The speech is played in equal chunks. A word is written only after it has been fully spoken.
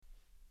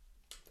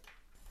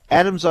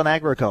Adams on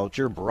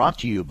Agriculture brought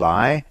to you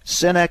by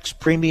Cenex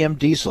Premium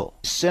Diesel.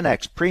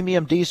 Cenex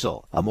Premium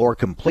Diesel, a more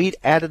complete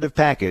additive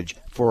package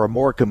for a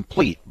more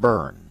complete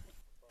burn.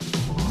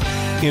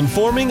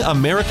 Informing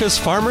America's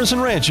farmers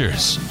and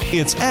ranchers,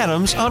 it's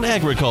Adams on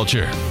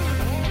Agriculture.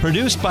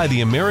 Produced by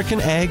the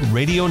American Ag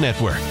Radio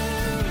Network.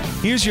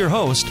 Here's your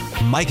host,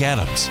 Mike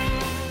Adams.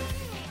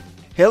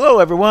 Hello,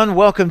 everyone.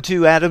 Welcome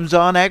to Adams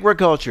on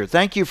Agriculture.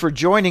 Thank you for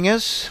joining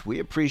us. We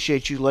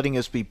appreciate you letting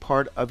us be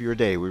part of your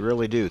day. We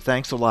really do.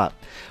 Thanks a lot.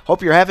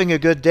 Hope you're having a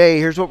good day.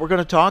 Here's what we're going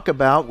to talk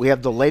about. We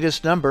have the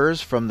latest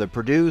numbers from the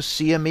Purdue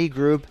CME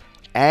Group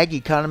Ag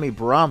Economy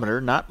Barometer.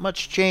 Not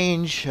much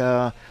change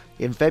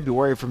in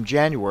February from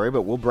January,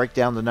 but we'll break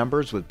down the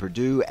numbers with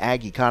Purdue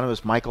Ag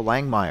economist Michael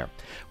Langemeier.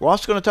 We're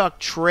also going to talk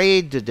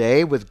trade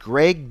today with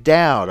Greg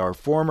Doud, our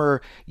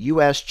former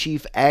U.S.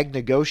 Chief Ag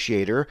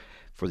Negotiator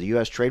for the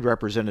U.S. Trade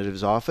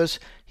Representative's Office.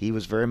 He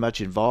was very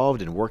much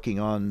involved in working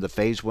on the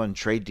Phase 1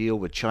 trade deal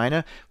with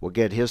China. We'll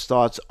get his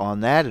thoughts on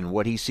that and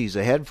what he sees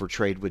ahead for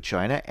trade with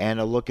China, and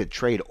a look at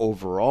trade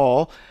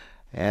overall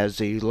as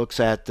he looks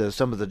at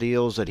some of the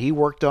deals that he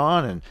worked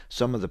on and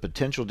some of the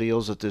potential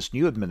deals that this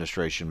new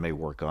administration may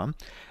work on.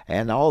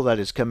 And all that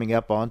is coming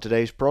up on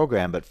today's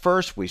program. But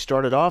first, we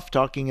started off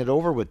talking it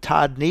over with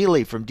Todd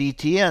Neely from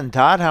DTN.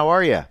 Todd, how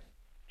are you?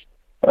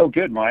 Oh,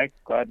 good, Mike.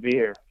 Glad to be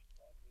here.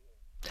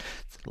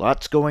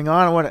 Lots going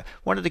on. I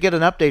wanted to get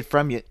an update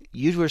from you.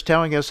 You were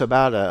telling us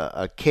about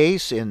a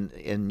case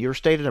in your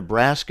state of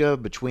Nebraska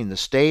between the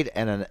state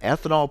and an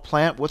ethanol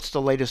plant. What's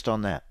the latest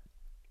on that?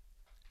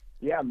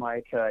 Yeah,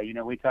 Mike,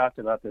 we talked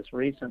about this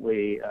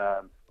recently.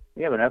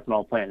 We have an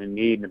ethanol plant in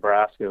Meade,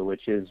 Nebraska,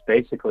 which is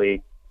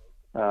basically,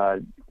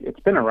 it's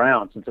been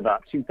around since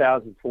about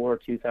 2004,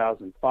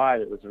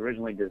 2005. It was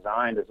originally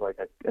designed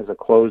as a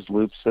closed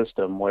loop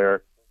system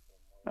where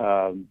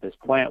this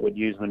plant would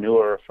use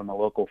manure from a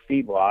local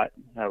feedlot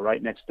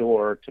right next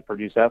door to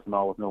produce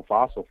ethanol with no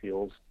fossil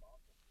fuels.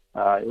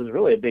 It was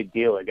really a big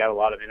deal. It got a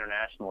lot of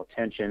international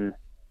attention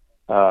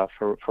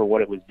for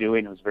what it was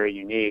doing. It was very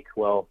unique.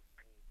 Well,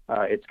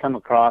 it's come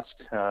across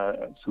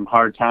some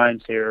hard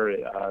times here,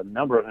 a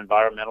number of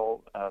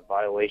environmental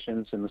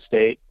violations in the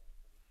state.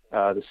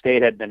 The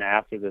state had been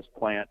after this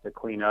plant to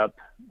clean up,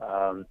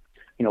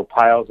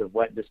 piles of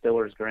wet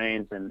distillers'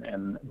 grains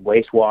and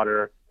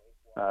wastewater.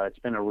 It's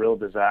been a real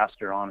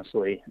disaster,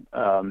 honestly.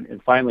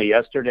 And finally,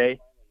 yesterday,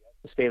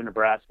 the state of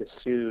Nebraska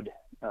sued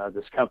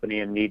this company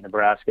in Meade,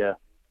 Nebraska,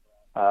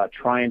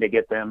 trying to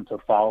get them to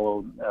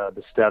follow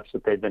the steps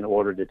that they've been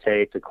ordered to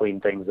take to clean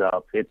things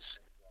up.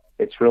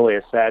 It's really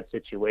a sad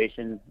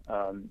situation.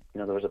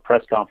 There was a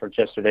press conference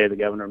yesterday, the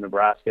governor of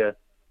Nebraska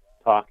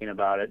talking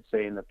about it,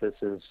 saying that this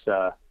is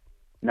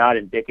not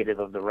indicative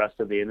of the rest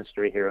of the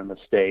industry here in the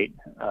state.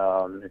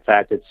 In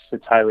fact, it's a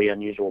highly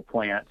unusual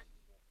plant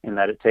in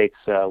that it takes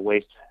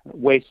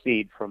waste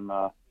seed from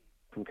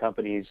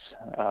companies.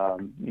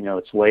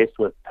 It's laced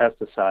with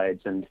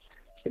pesticides, and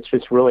it's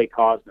just really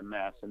caused a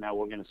mess. And now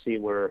we're going to see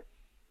where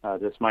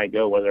this might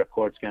go, whether a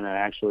court's going to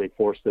actually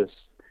force this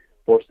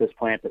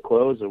plant to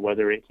close or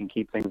whether it can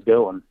keep things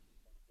going.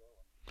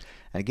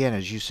 Again,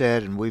 as you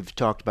said, and we've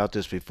talked about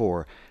this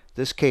before,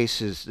 this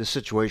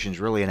situation is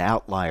really an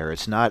outlier.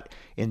 It's not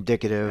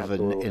indicative,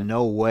 in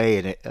no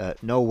way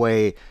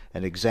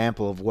an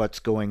example of what's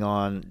going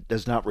on.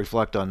 Does not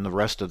reflect on the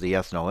rest of the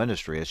ethanol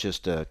industry. It's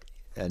just an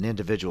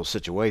individual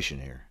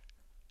situation here.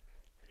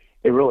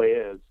 It really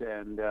is,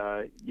 and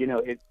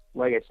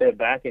like I said,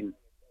 back in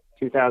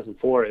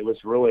 2004, it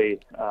was really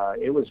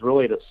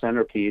the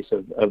centerpiece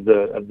of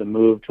the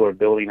move toward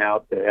building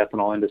out the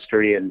ethanol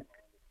industry and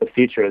the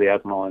future of the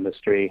ethanol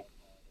industry.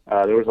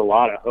 There was a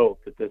lot of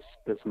hope that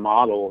this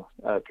model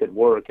could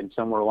work, and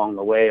somewhere along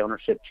the way,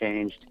 ownership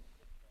changed,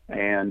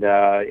 and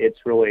it's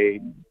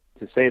really,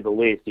 to say the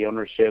least, the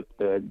ownership,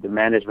 the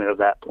management of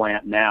that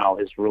plant now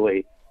has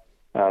really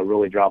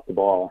dropped the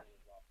ball.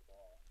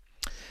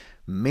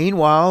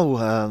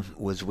 Meanwhile,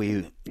 as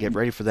we get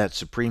ready for that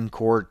Supreme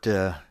Court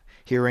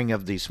hearing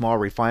of the small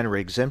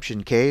refinery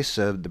exemption case,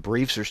 the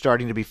briefs are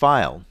starting to be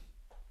filed.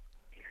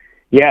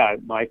 Yeah,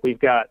 Mike, we've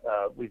got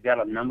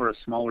a number of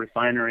small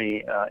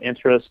refinery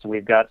interests.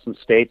 We've got some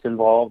states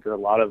involved, a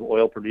lot of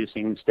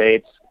oil-producing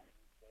states,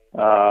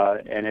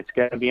 and it's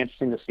going to be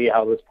interesting to see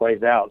how this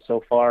plays out.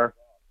 So far,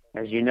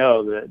 as you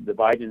know, the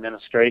Biden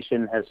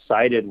administration has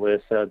sided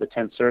with the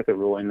 10th Circuit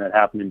ruling that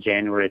happened in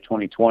January of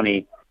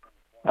 2020.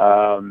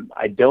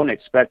 I don't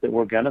expect that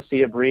we're going to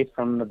see a brief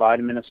from the Biden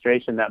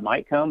administration. That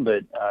might come,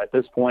 but at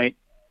this point,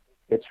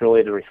 it's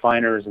really the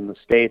refiners and the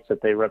states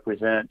that they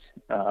represent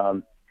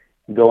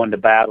going to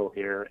battle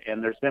here.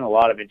 And there's been a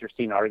lot of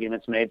interesting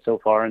arguments made so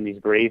far in these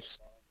briefs.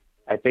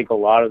 I think a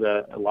lot of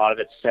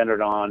it's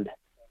centered on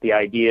the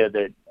idea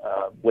that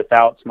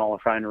without small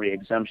refinery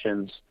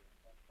exemptions,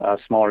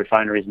 small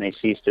refineries may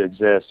cease to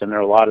exist. And there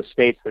are a lot of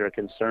states that are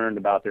concerned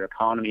about their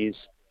economies.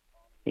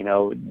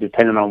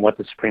 Depending on what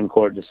the Supreme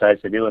Court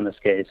decides to do in this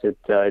case,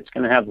 it's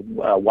going to have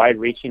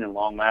wide-reaching and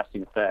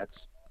long-lasting effects.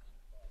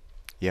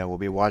 Yeah, we'll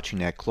be watching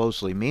that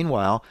closely.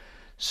 Meanwhile,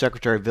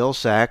 Secretary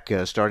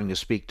Vilsack starting to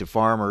speak to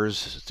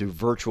farmers through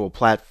virtual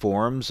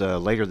platforms.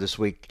 Later this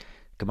week,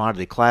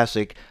 Commodity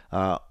Classic.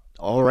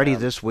 Already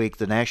this week,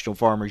 the National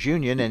Farmers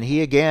Union, and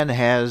he again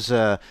has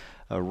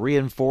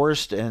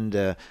reinforced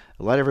and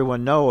let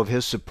everyone know of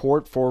his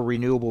support for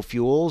renewable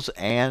fuels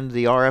and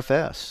the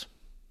RFS.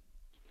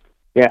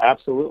 Yeah,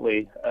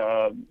 absolutely.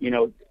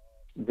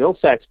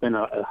 Vilsack's been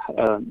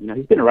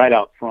he's been right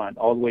out front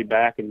all the way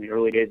back in the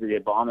early days of the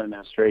Obama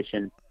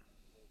administration.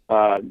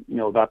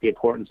 About the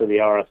importance of the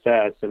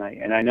RFS, and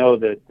I know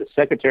that the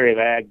Secretary of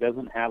Ag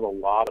doesn't have a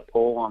lot of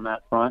pull on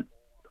that front,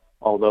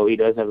 although he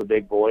does have a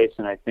big voice.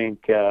 And I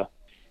think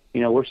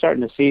we're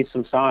starting to see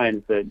some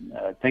signs that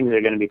things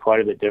are going to be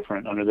quite a bit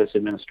different under this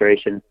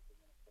administration,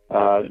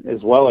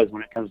 as well as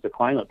when it comes to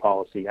climate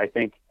policy. I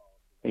think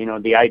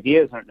the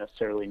ideas aren't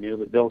necessarily new,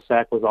 but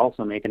Vilsack was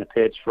also making a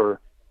pitch for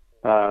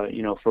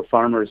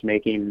farmers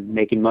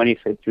making money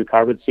through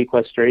carbon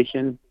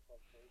sequestration.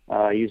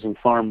 Using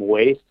farm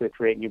waste to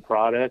create new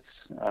products,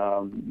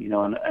 and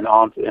on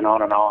and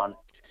on.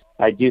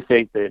 I do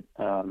think that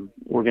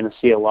we're going to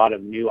see a lot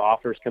of new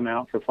offers come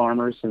out for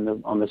farmers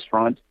on this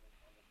front.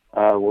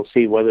 We'll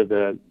see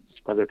whether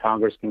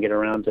Congress can get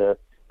around to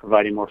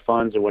providing more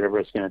funds or whatever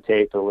it's going to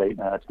take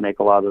to make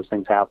a lot of those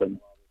things happen.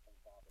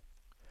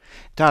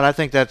 Todd, I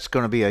think that's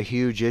going to be a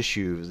huge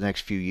issue the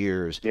next few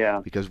years. Yeah.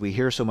 Because we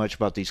hear so much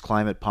about these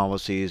climate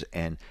policies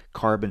and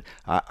carbon.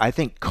 I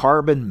think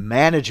carbon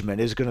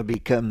management is going to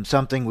become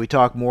something we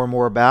talk more and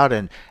more about,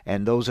 and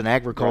those in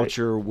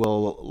agriculture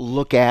will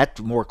look at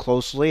more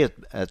closely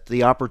at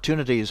the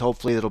opportunities,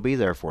 hopefully, that'll be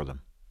there for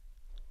them.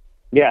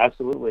 Yeah,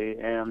 absolutely.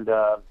 And,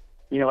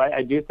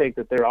 I do think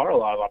that there are a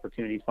lot of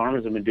opportunities.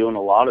 Farmers have been doing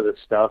a lot of this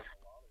stuff,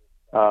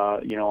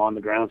 on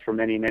the ground for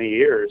many, many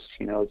years.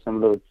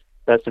 Some of the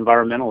best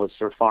environmentalists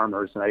are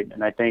farmers,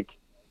 and I think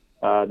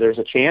there's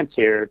a chance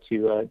here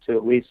to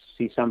at least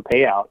see some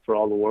payout for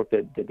all the work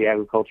that the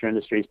agriculture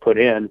industry's put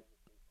in.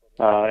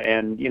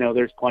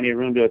 There's plenty of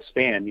room to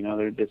expand.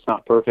 It's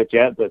not perfect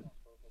yet, but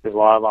there's a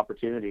lot of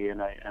opportunity,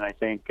 and I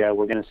think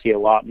we're going to see a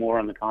lot more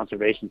on the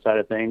conservation side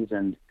of things.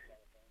 And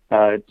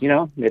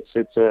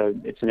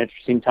it's an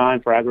interesting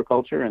time for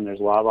agriculture, and there's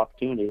a lot of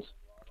opportunities.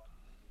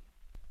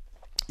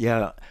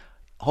 Yeah,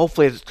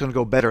 hopefully it's going to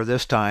go better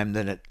this time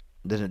than it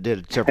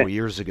did several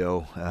years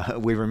ago.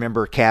 We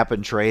remember cap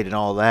and trade and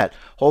all that.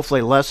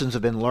 Hopefully lessons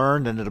have been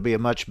learned, and it'll be a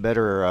much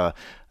better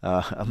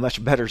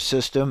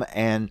system,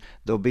 and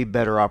there'll be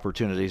better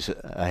opportunities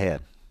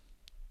ahead.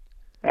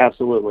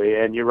 Absolutely,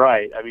 and you're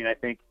right. I mean, I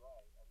think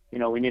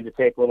we need to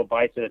take little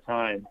bites at a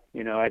time.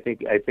 I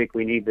think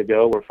we need to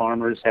go where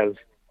farmers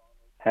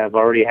have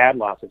already had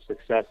lots of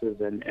successes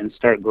and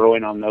start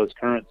growing on those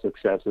current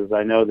successes.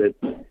 I know that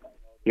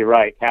you're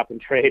right. Cap and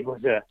trade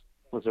was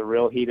a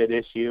real heated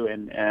issue,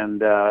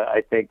 and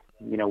I think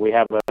we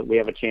have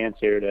a chance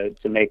here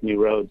to make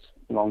new roads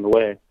along the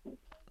way.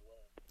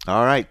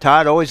 All right,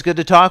 Todd, always good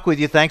to talk with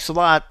you. Thanks a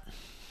lot.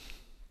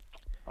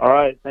 All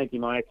right, thank you,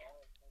 Mike.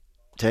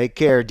 Take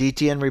care.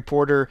 DTN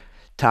reporter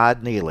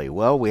Todd Neely.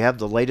 Well, we have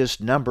the latest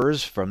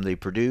numbers from the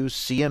Purdue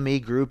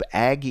CME Group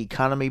Ag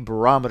Economy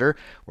Barometer.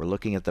 We're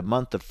looking at the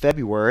month of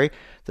February.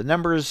 The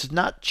numbers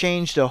not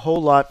changed a whole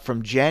lot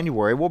from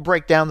January. We'll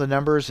break down the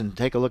numbers and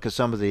take a look at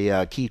some of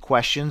the key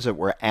questions that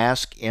were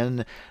asked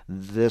in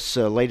this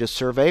latest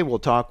survey. We'll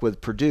talk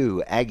with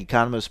Purdue Ag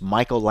economist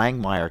Michael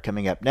Langemeier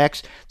coming up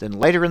next. Then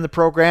later in the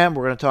program,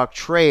 we're going to talk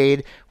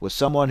trade with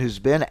someone who's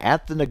been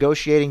at the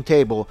negotiating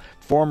table,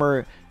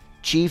 former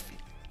Chief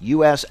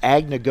U.S.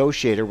 Ag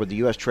Negotiator with the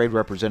U.S. Trade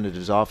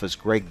Representative's Office,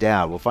 Greg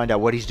Doud. We'll find out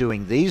what he's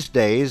doing these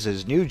days,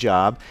 his new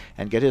job,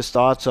 and get his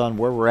thoughts on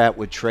where we're at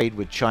with trade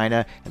with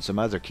China and some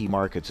other key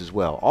markets as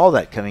well. All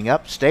that coming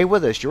up. Stay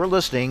with us. You're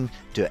listening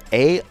to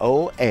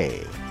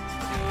AOA.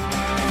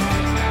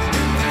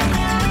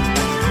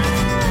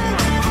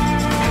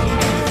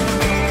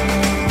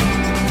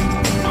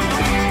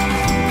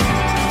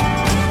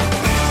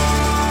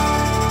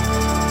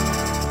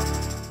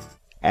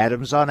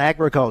 Adams on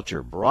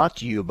Agriculture, brought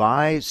to you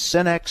by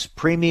Cenex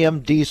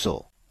Premium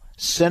Diesel.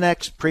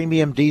 Cenex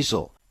Premium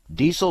Diesel,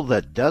 diesel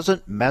that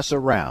doesn't mess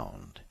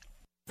around.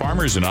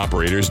 Farmers and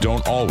operators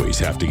don't always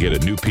have to get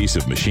a new piece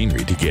of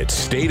machinery to get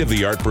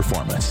state-of-the-art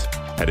performance.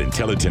 At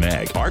Intelligent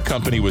Ag, our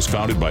company was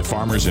founded by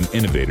farmers and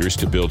innovators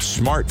to build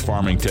smart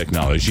farming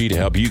technology to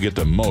help you get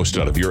the most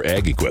out of your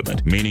ag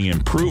equipment, meaning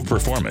improved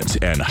performance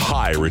and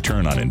high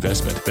return on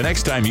investment. The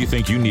next time you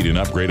think you need an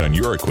upgrade on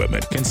your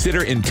equipment,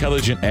 consider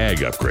Intelligent Ag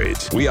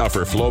upgrades. We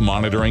offer flow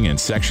monitoring and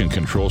section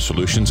control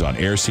solutions on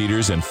air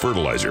seeders and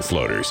fertilizer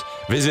floaters.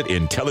 Visit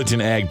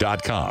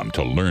intelligentag.com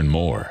to learn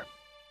more.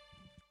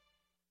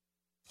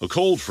 A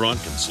cold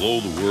front can slow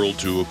the world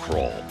to a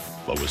crawl.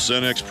 But with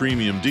Cenex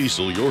Premium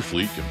Diesel, your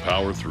fleet can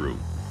power through.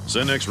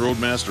 Cenex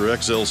Roadmaster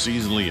XL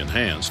Seasonally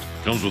Enhanced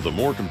comes with a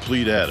more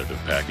complete additive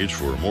package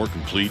for a more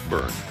complete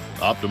burn,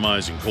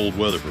 optimizing cold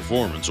weather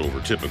performance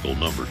over typical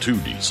number 2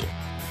 diesel.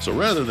 So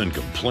rather than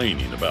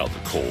complaining about the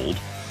cold,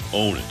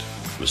 own it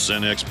with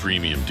Cenex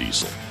Premium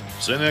Diesel.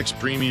 Cenex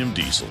Premium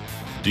Diesel.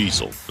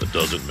 Diesel that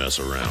doesn't mess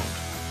around.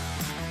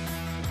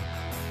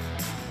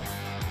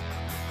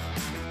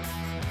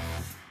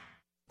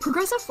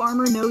 Progressive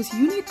Farmer knows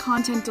you need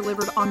content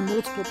delivered on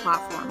multiple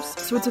platforms,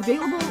 so it's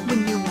available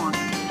when you want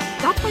it.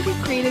 That's why we've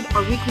created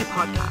our weekly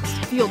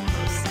podcast, Field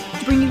Posts,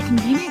 to bring you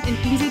convenient and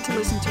easy to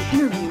listen to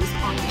interviews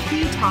on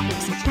key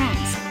topics and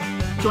trends.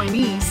 Join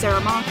me,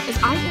 Sarah Mock, as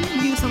I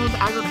interview some of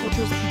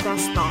agriculture's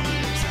best thought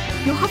leaders.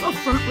 You'll have a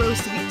front row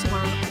seat to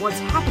learn what's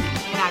happening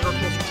in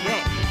agriculture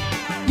today.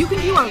 You can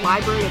view our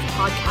library of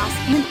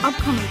podcasts and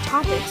upcoming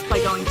topics by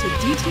going to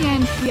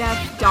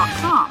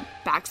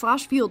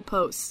dtnpf.com/field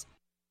posts.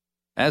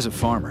 As a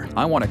farmer,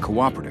 I want a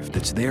cooperative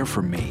that's there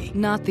for me.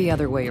 Not the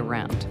other way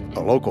around. A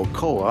local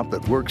co-op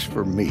that works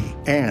for me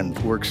and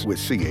works with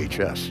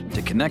CHS.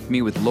 To connect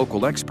me with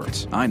local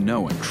experts I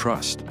know and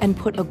trust. And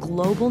put a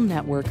global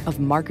network of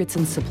markets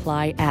and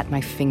supply at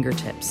my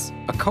fingertips.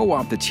 A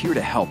co-op that's here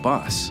to help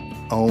us.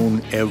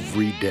 Own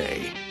every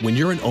day. When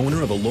you're an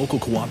owner of a local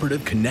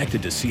cooperative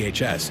connected to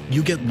CHS,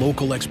 you get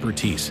local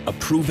expertise, a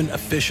proven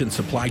efficient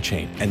supply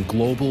chain, and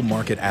global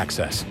market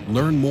access.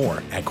 Learn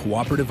more at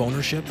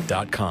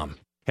cooperativeownership.com.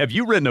 Have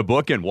you written a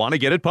book and want to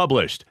get it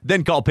published?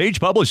 Then call Page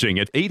Publishing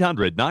at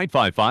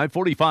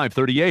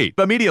 800-955-4538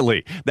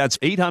 immediately. That's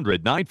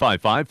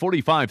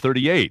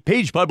 800-955-4538.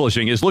 Page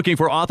Publishing is looking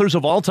for authors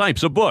of all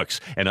types of books.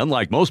 And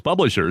unlike most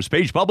publishers,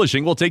 Page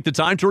Publishing will take the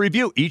time to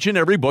review each and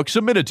every book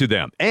submitted to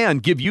them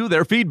and give you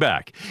their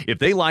feedback. If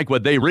they like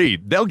what they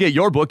read, they'll get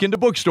your book into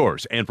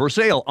bookstores and for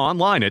sale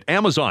online at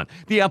Amazon,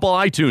 the Apple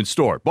iTunes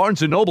Store,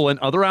 Barnes & Noble, and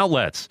other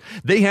outlets.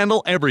 They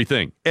handle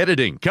everything: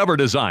 editing, cover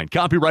design,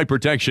 copyright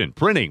protection,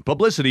 printing,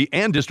 publicity,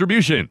 and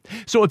distribution.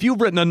 So if you've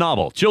written a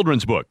novel,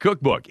 children's book,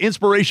 cookbook,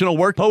 inspirational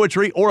work,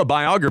 poetry, or a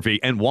biography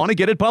and want to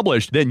get it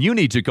published, then you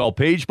need to call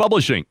Page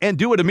Publishing and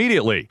do it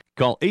immediately.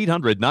 Call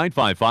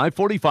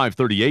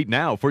 800-955-4538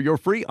 now for your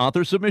free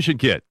author submission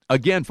kit.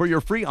 Again, for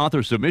your free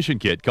author submission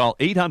kit, call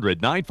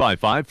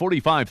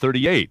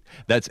 800-955-4538.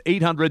 That's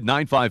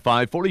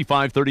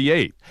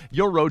 800-955-4538.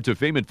 Your road to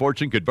fame and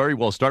fortune could very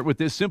well start with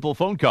this simple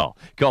phone call.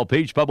 Call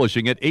Page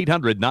Publishing at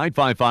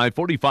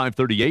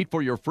 800-955-4538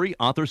 for your free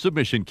author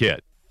submission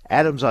kit.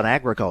 Adams on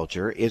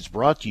Agriculture is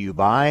brought to you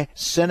by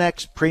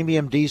Cenex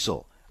Premium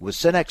Diesel. With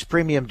Cenex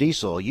Premium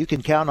Diesel, you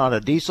can count on a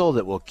diesel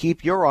that will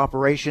keep your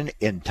operation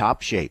in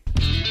top shape.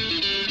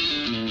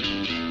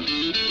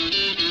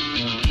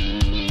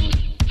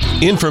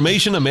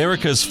 Information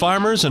America's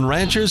farmers and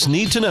ranchers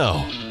need to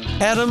know.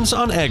 Adams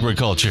on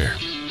Agriculture.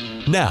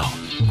 Now,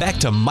 back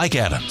to Mike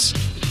Adams.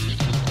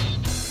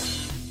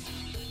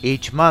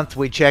 Each month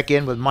we check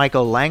in with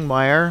Michael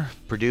Langemeier,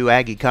 Purdue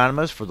Ag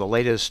Economist, for the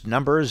latest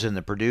numbers in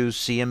the Purdue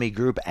CME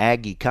Group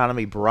Ag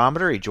Economy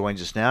Barometer. He joins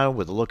us now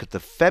with a look at the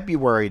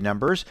February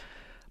numbers.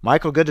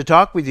 Michael, good to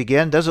talk with you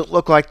again. Doesn't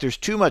look like there's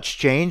too much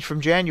change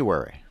from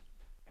January.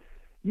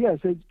 Yes,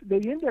 the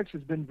index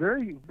has been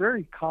very,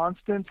 very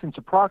constant since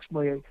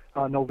approximately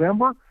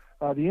November.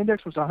 The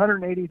index was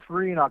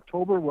 183 in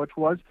October, which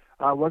was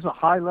a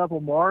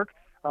high-level mark,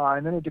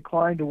 and then it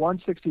declined to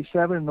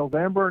 167 in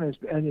November, and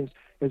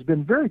has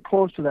been very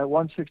close to that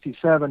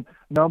 167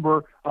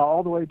 number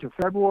all the way to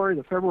February.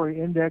 The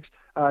February index,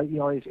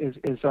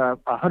 is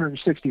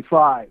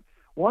 165.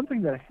 One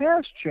thing that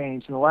has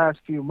changed in the last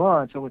few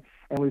months, and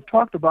we've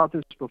talked about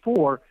this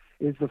before,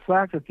 is the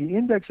fact that the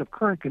index of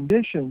current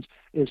conditions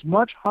is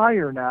much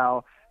higher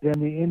now than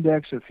the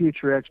index of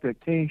future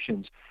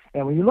expectations.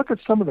 And when you look at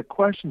some of the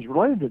questions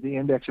related to the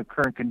index of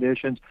current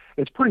conditions,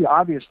 it's pretty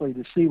obviously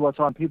to see what's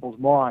on people's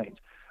minds.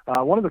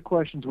 One of the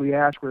questions we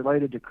ask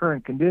related to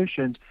current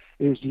conditions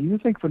is, do you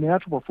think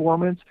financial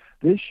performance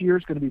this year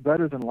is going to be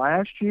better than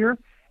last year?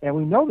 And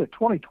we know that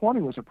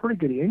 2020 was a pretty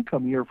good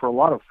income year for a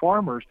lot of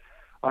farmers.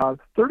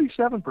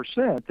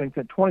 37% think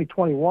that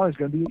 2021 is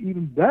going to be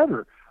even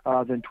better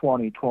than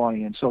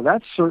 2020. And so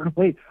that's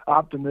certainly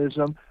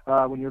optimism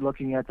when you're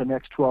looking at the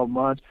next 12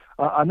 months.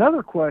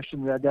 Another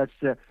question that's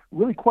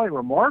really quite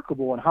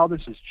remarkable and how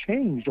this has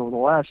changed over the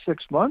last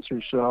 6 months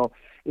or so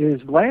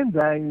is land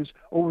values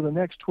over the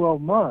next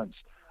 12 months.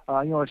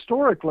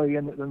 Historically,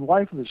 in the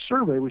life of the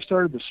survey, we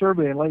started the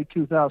survey in late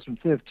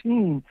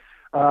 2015,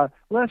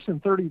 less than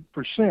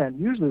 30%,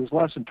 usually it was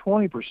less than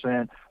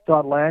 20%,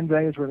 thought land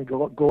values were going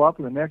to go up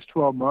in the next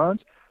 12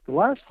 months. The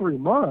last 3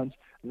 months,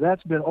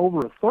 that's been over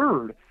a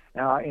third.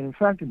 And in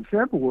fact, in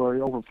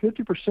February, over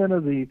 50%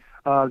 of the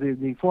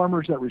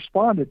farmers that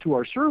responded to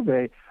our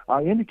survey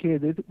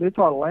indicated they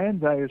thought land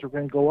values were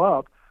going to go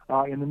up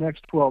in the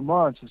next 12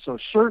 months. And so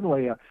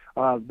certainly a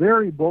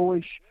very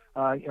bullish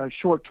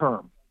short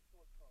term.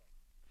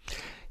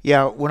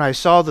 Yeah, when I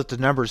saw that the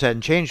numbers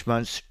hadn't changed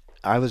much,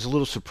 I was a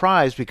little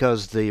surprised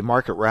because the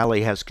market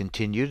rally has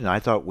continued, and I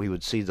thought we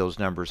would see those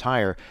numbers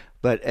higher.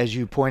 But as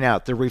you point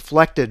out, they're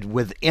reflected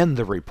within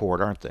the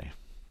report, aren't they?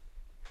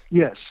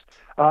 Yes.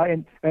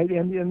 And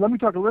let me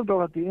talk a little bit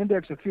about the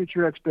index of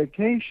future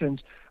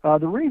expectations.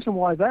 The reason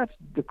why that's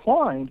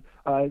declined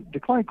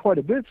quite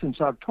a bit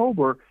since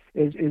October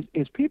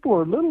is people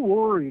are a little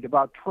worried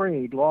about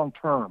trade long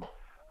term.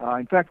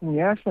 In fact, when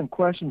we ask them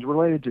questions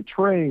related to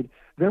trade,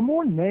 they're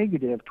more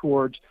negative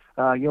towards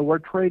where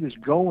trade is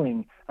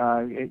going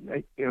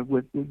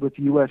with the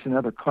U.S. and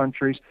other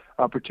countries,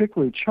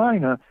 particularly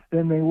China,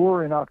 than they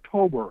were in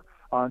October.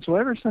 So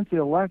ever since the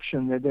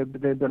election,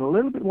 they've been a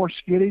little bit more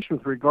skittish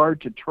with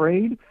regard to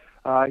trade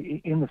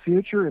in the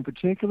future in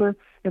particular,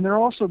 and they're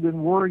also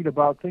been worried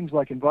about things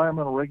like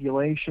environmental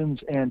regulations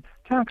and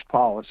tax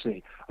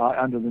policy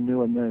under the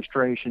new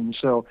administration.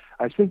 So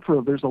I think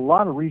there's a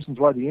lot of reasons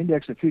why the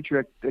index of future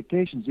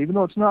expectations, even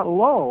though it's not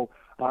low,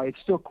 it's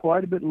still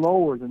quite a bit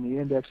lower than the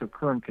index of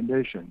current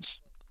conditions.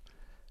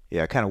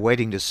 Yeah, kind of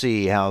waiting to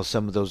see how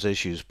some of those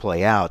issues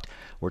play out.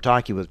 We're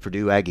talking with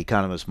Purdue Ag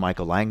economist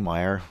Michael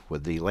Langemeier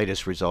with the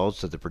latest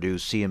results of the Purdue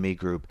CME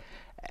Group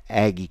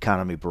Ag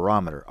Economy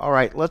Barometer. All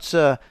right, let's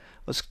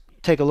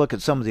take a look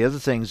at some of the other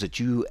things that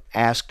you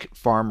ask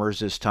farmers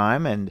this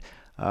time. And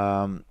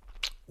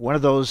one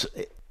of those,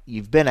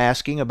 you've been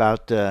asking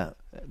about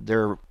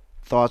their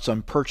thoughts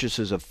on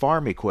purchases of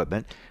farm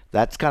equipment.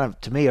 That's kind of,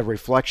 to me, a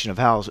reflection of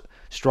how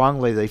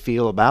strongly they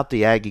feel about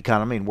the ag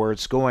economy and where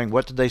it's going.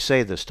 What did they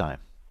say this time?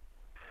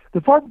 The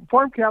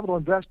Farm Capital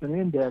Investment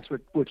Index,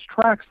 which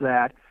tracks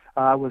that,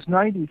 was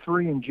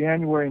 93 in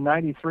January and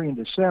 93 in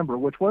December,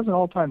 which was an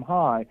all-time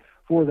high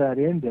for that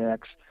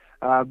index.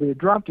 But it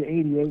dropped to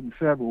 88 in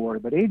February.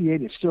 But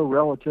 88 is still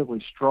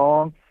relatively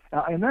strong,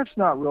 and that's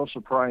not real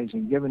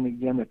surprising, given,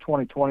 again, that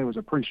 2020 was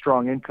a pretty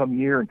strong income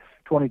year, and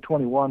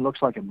 2021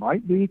 looks like it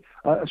might be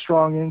a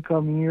strong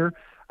income year.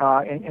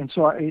 And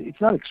so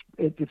it's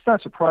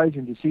not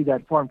surprising to see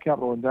that Farm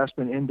Capital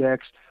Investment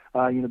Index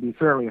be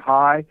fairly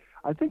high.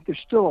 I think there's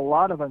still a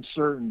lot of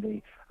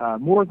uncertainty,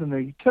 more than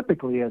there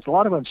typically is, a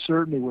lot of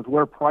uncertainty with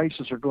where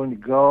prices are going to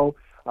go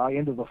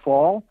into the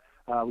fall.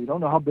 We don't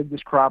know how big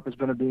this crop is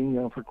going to be,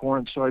 for corn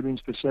and soybeans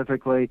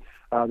specifically.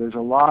 There's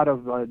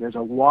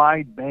a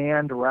wide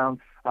band around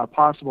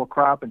possible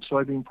crop and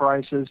soybean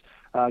prices,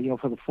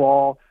 for the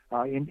fall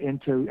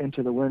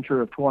into the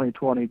winter of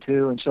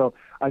 2022. And so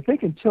I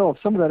think until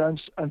some of that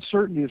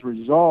uncertainty is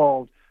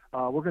resolved,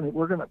 we're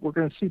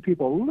going to see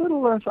people a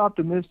little less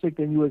optimistic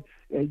than you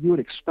would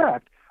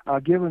expect,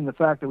 given the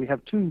fact that we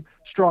have two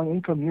strong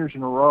income years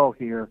in a row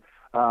here.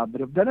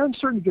 But if that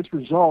uncertainty gets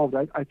resolved,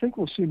 I think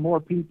we'll see more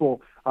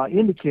people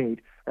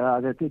indicate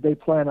that they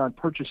plan on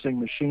purchasing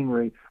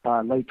machinery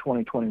late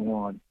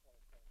 2021.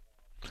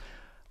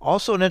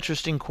 Also, an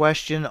interesting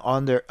question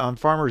on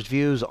farmers'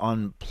 views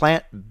on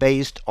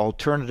plant-based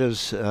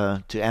alternatives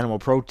to animal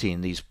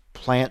protein. These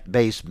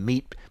plant-based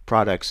meat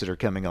products that are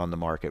coming on the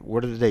market.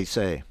 What did they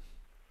say?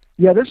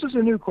 Yeah, this is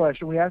a new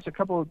question. We asked a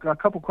couple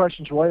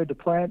questions related to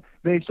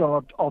plant-based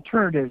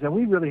alternatives, and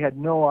we really had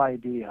no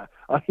idea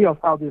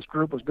how this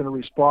group was going to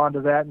respond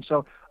to that. And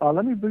so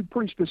let me be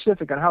pretty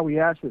specific on how we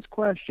asked this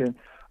question.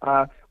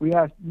 We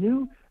asked,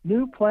 new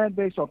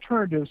plant-based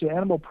alternatives to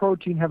animal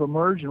protein have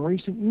emerged in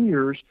recent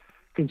years.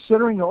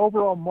 Considering the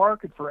overall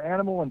market for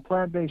animal and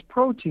plant-based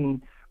protein,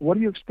 what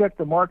do you expect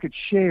the market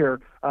share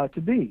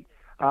to be?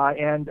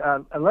 And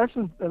less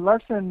than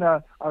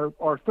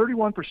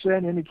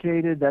 31%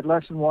 indicated that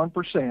less than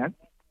 1%,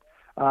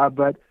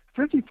 but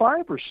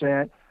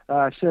 55%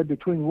 said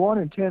between 1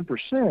 and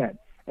 10%.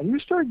 And you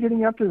start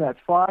getting up to that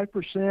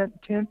 5%,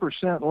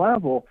 10%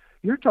 level,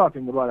 you're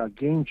talking about a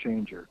game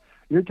changer.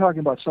 You're talking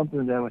about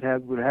something that would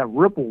have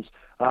ripples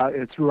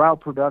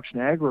throughout production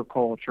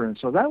agriculture, and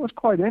so that was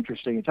quite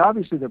interesting. It's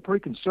obviously they're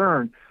pretty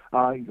concerned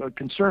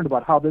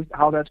about how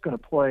that's going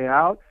to play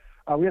out.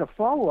 We had a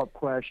follow-up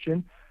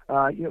question.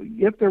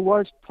 If there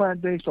was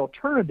plant-based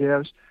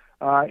alternatives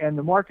and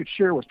the market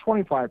share was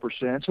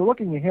 25%, so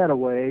looking ahead a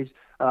ways,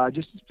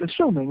 just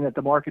assuming that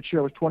the market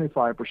share was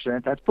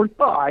 25%, that's pretty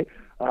high.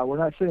 We're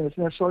not saying it's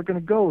necessarily going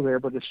to go there,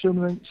 but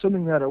assuming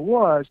that it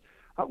was,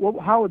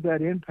 how would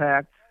that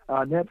impact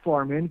net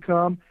farm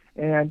income?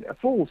 And a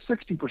full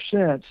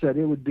 60% said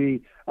it would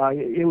be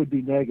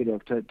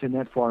negative to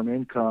net farm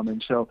income,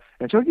 and so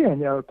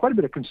again, quite a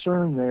bit of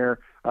concern there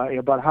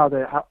about how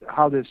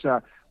this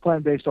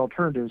plant-based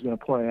alternative is going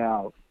to play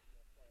out.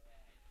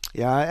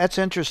 Yeah, that's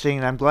interesting,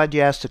 and I'm glad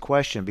you asked the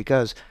question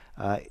because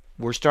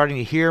we're starting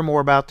to hear more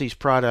about these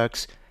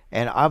products,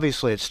 and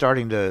obviously it's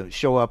starting to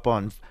show up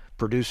on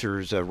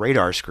producers'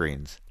 radar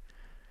screens.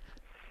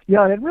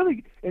 Yeah, it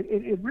really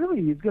is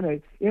going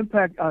to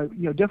impact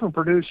different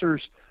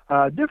producers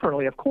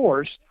differently. Of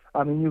course,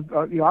 I mean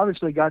you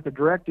obviously got the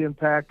direct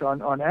impact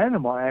on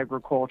animal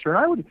agriculture,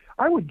 and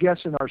I would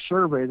guess in our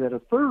survey that a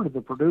third of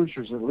the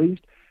producers at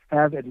least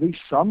have at least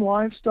some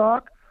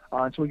livestock.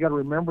 So we got to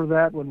remember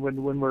that when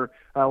we're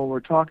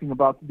talking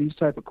about these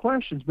type of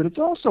questions. But it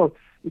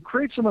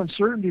creates some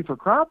uncertainty for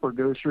crop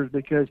producers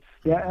because,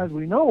 as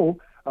we know,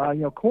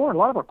 corn. A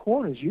lot of our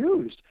corn is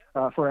used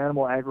for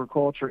animal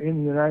agriculture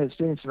in the United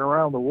States and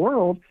around the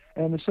world,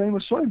 and the same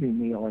with soybean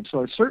meal. And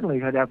so it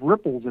certainly had to have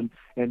ripples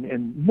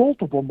in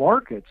multiple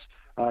markets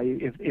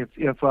if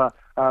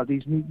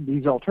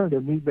these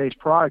alternative meat-based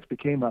products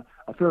became a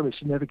fairly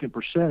significant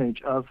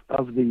percentage of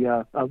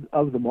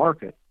the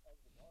market.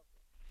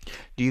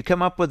 Do you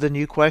come up with a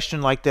new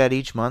question like that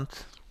each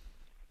month?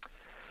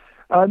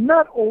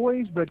 Not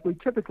always, but we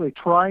typically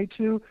try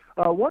to.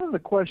 One of the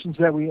questions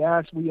that we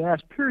ask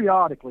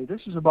periodically,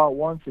 this is about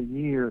once a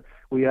year,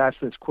 we ask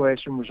this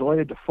question, was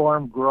related to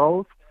farm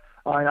growth.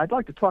 And I'd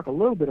like to talk a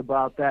little bit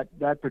about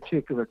that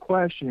particular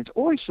question. It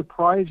always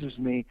surprises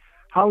me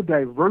how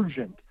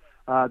divergent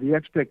the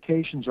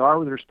expectations are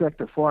with respect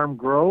to farm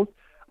growth.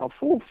 A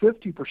full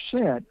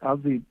 50%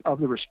 of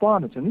the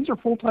respondents, and these are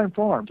full-time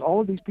farms.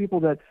 All of these people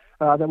that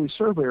we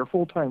survey are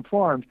full-time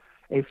farms.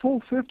 A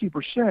full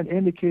 50%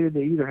 indicated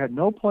they either had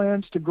no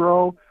plans to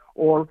grow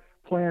or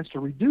plans to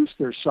reduce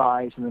their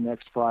size in the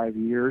next 5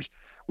 years.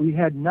 We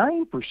had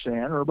 9%,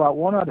 or about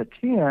 1 out of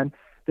 10,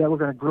 that were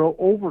going to grow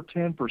over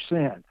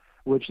 10%,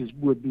 which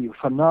would be a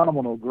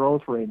phenomenal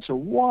growth rate. And so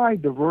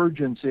wide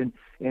divergence in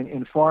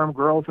farm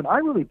growth. And I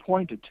really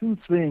point to two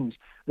things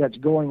that's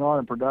going on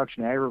in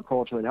production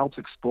agriculture that helps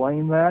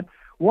explain that.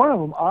 One of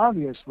them,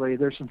 obviously,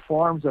 there's some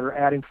farms that are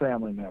adding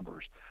family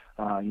members.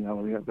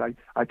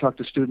 I talk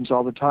to students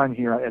all the time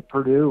here at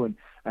Purdue, and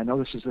I know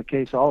this is the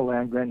case all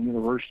land-grant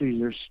universities.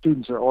 There's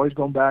students that are always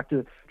going back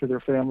to their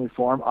family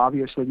farm.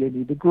 Obviously, they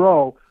need to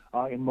grow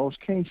in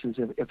most cases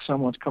if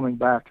someone's coming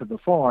back to the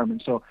farm,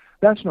 and so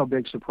that's no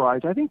big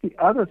surprise. I think the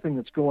other thing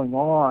that's going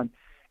on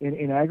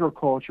in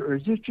agriculture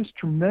is just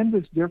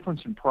tremendous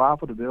difference in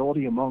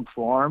profitability among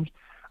farms,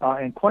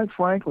 and quite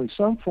frankly,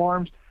 some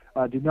farms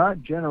do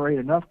not generate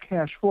enough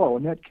cash flow,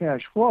 net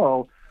cash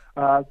flow,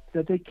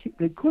 that they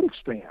could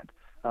expand.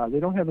 They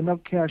don't have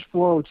enough cash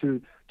flow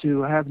to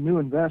have new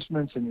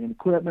investments in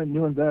equipment,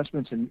 new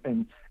investments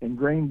in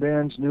grain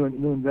bins, new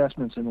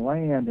investments in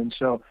land, and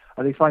so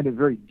they find it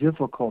very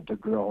difficult to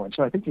grow. And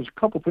so I think there's a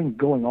couple things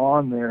going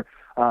on there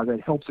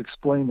that helps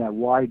explain that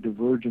wide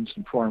divergence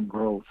in farm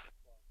growth.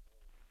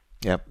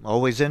 Yep,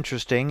 always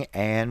interesting,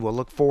 and we'll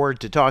look forward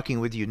to talking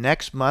with you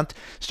next month.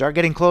 Start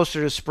getting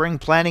closer to spring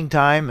planting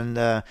time,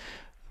 and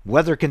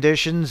weather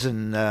conditions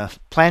and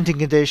planting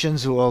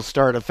conditions will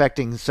start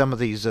affecting some of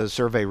these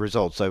survey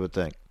results, I would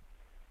think.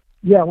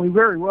 Yeah, we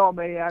very well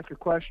may ask a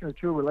question or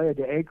two related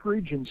to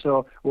acreage, and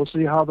so we'll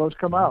see how those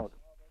come out.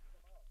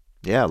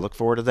 Yeah, look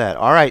forward to that.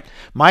 All right,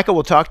 Michael,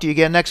 we'll talk to you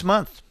again next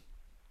month.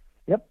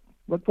 Yep,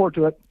 look forward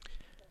to it.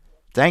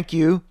 Thank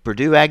you,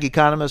 Purdue Ag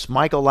economist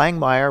Michael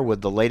Langemeier with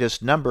the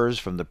latest numbers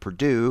from the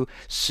Purdue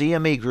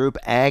CME Group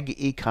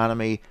Ag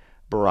Economy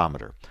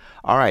Barometer.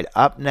 All right,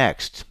 up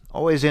next,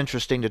 always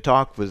interesting to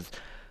talk with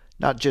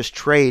not just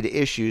trade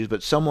issues,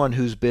 but someone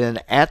who's been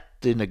at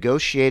the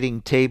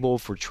negotiating table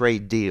for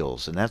trade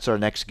deals. And that's our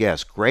next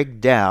guest, Greg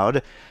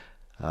Doud,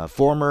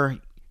 former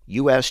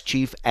U.S.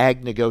 Chief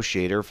Ag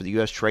Negotiator for the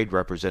U.S. Trade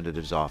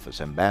Representative's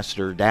Office.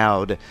 Ambassador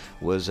Doud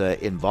was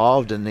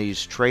involved in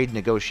these trade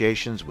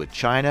negotiations with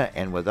China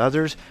and with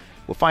others.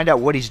 We'll find out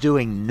what he's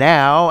doing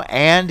now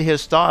and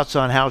his thoughts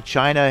on how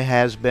China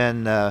has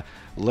been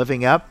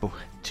living up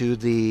to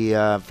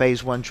the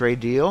Phase 1 trade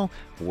deal.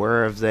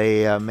 Where have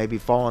they maybe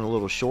fallen a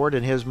little short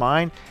in his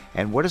mind?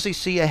 And what does he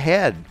see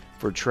ahead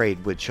for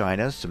trade with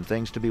China? Some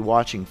things to be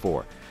watching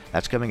for.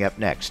 That's coming up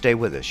next. Stay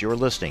with us. You're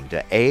listening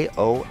to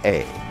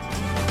AOA.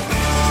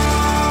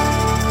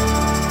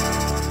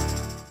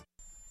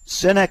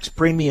 Cenex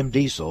Premium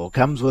Diesel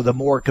comes with a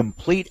more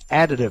complete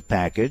additive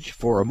package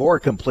for a more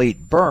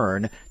complete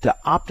burn to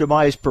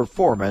optimize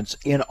performance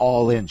in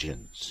all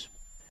engines.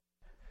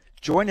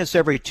 Join us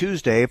every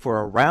Tuesday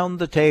for Around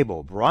the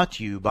Table, brought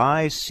to you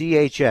by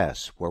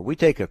CHS, where we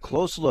take a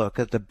close look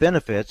at the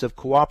benefits of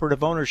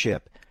cooperative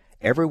ownership.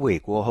 Every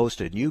week we'll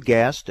host a new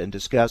guest and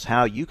discuss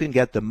how you can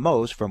get the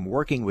most from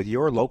working with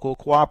your local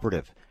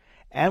cooperative.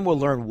 And we'll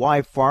learn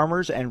why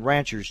farmers and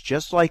ranchers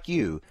just like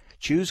you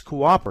choose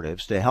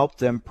cooperatives to help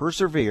them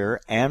persevere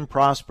and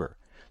prosper.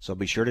 So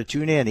be sure to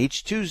tune in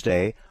each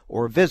Tuesday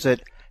or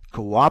visit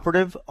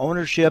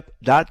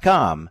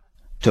cooperativeownership.com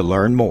to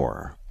learn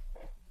more.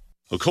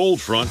 A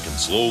cold front can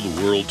slow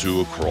the world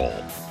to a crawl,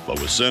 but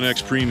with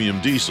Cenex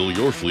Premium Diesel,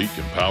 your fleet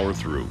can power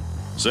through.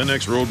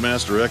 Cenex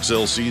Roadmaster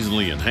XL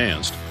Seasonally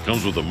Enhanced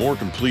comes with a more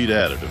complete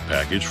additive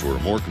package for a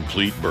more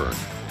complete burn,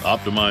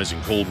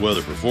 optimizing cold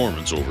weather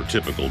performance over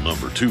typical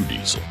number 2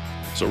 diesel.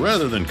 So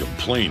rather than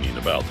complaining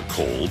about the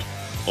cold,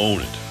 own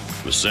it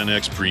with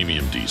Cenex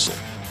Premium Diesel.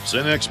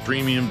 Cenex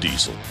Premium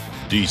Diesel.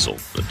 Diesel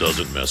that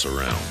doesn't mess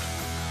around.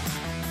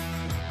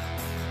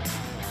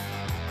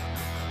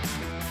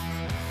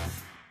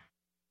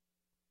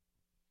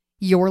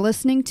 You're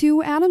listening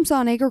to Adams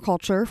on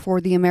Agriculture for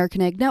the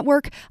American Ag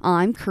Network.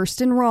 I'm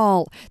Kirsten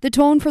Rahl. The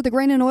tone for the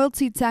grain and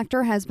oilseed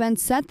sector has been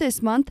set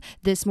this month.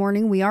 This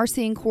morning, we are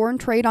seeing corn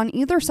trade on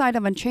either side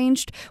of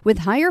unchanged, with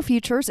higher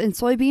futures in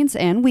soybeans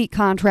and wheat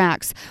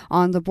contracts.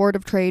 On the Board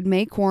of Trade,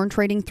 May corn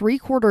trading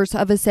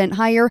 3/4 cent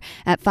higher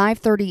at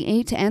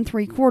 5.38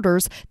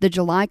 3/4. The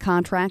July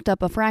contract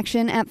up a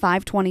fraction at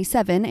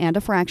 5.27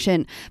 a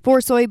fraction. For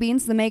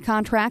soybeans, the May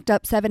contract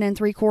up 7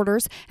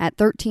 3/4 at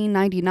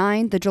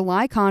 13.99. The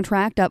July contract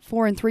contract up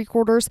 4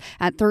 3/4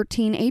 at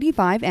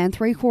 13.85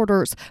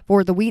 3/4.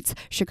 For the wheats,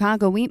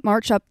 Chicago wheat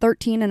March up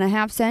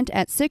 13.5 cents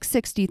at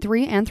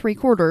 6.63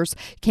 3/4.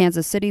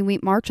 Kansas City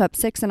wheat March up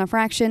 6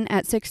 1/fraction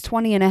at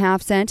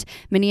 6.20.5 cents.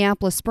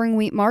 Minneapolis spring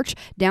wheat March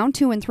down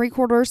 2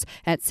 3/4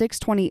 at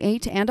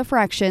 6.28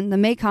 1/fraction. The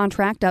May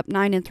contract up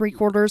 9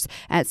 3/4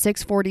 at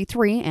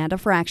 6.43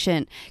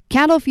 1/fraction.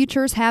 Cattle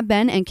futures have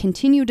been and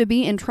continue to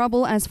be in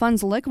trouble as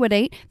funds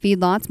liquidate.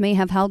 Feedlots may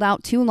have held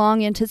out too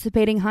long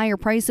anticipating higher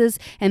prices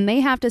and may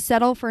have to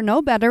settle for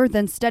no better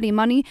than steady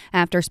money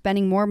after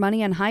spending more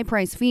money on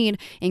high-price feed.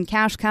 In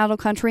cash cattle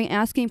country,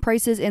 asking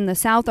prices in the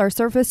South are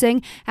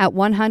surfacing at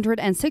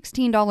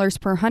 $116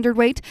 per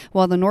hundredweight,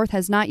 while the North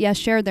has not yet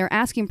shared their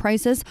asking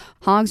prices.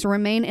 Hogs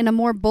remain in a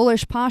more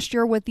bullish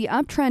posture with the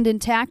uptrend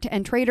intact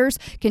and traders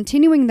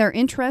continuing their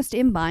interest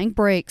in buying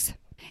breaks.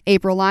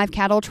 April live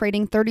cattle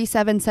trading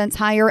 37 cents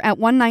higher at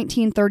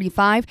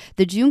 $119.35.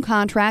 The June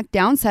contract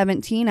down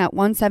 17 at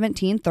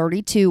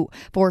 $117.32.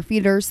 For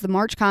feeders, the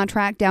March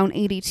contract down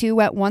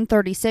 82 at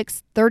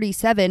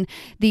 $136.37.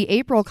 The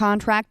April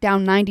contract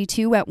down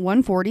 92 at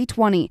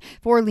 $140.20.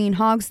 For lean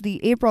hogs,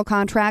 the April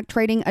contract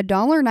trading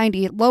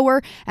 $1.98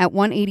 lower at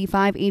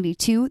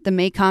 $185.82. The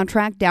May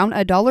contract down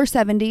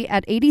 $1.70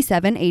 at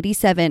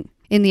 $87.87.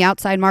 In the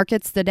outside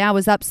markets, the Dow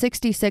is up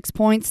 66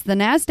 points, the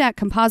NASDAQ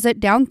Composite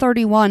down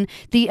 31,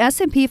 the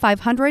S&P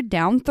 500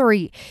 down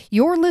 3.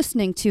 You're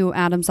listening to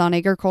Adams on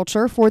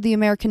Agriculture for the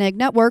American Ag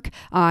Network.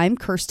 I'm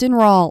Kirsten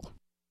Rahl.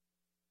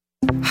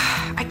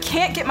 I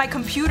can't get my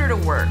computer to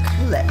work.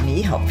 Let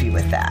me help you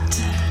with that.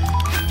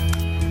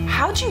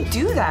 How'd you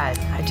do that?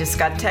 I just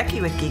got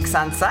techie with Geeks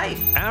on Site.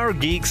 Our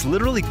geeks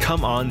literally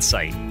come on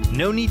site.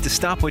 No need to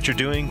stop what you're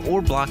doing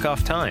or block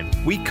off time.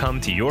 We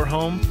come to your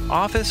home,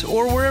 office,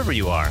 or wherever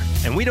you are.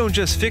 And we don't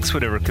just fix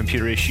whatever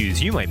computer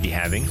issues you might be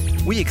having.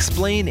 We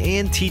explain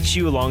and teach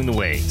you along the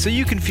way so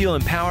you can feel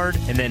empowered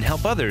and then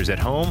help others at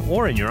home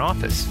or in your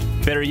office.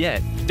 Better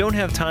yet, don't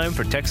have time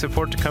for tech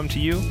support to come to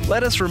you?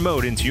 Let us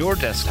remote into your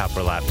desktop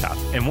or laptop,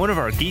 and one of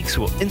our geeks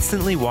will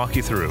instantly walk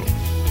you through.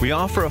 We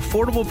offer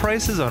affordable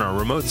prices on our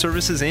remote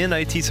services and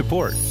IT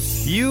support.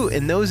 You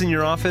and those in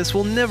your office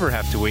will never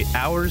have to wait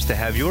hours to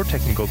have your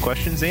technical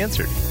questions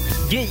answered.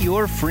 Get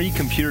your free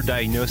computer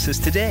diagnosis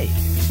today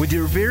with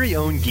your very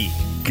own geek.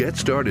 Get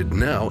started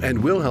now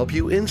and we'll help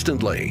you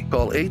instantly.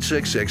 Call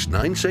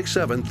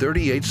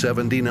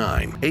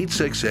 866-967-3879.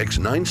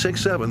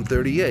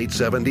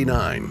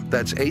 866-967-3879.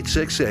 That's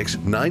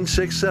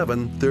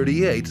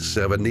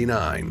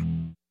 866-967-3879.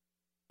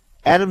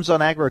 Adams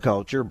on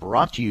Agriculture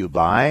brought to you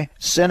by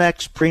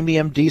Cenex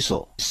Premium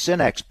Diesel.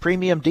 Cenex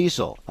Premium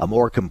Diesel, a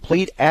more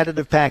complete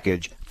additive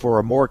package for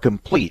a more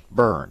complete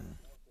burn.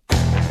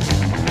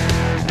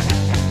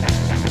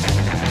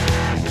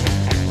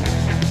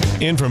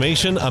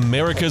 Information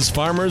America's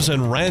farmers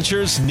and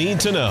ranchers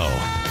need to know.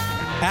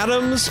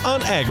 Adams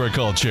on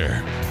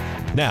Agriculture.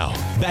 Now,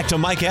 back to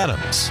Mike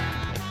Adams.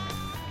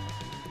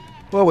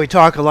 Well, we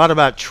talk a lot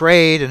about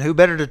trade, and who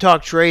better to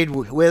talk trade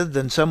with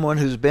than someone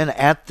who's been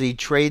at the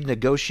trade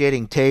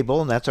negotiating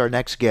table, and that's our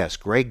next guest,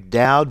 Greg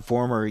Doud,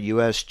 former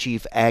U.S.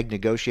 Chief Ag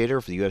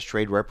Negotiator for the U.S.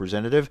 Trade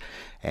Representative,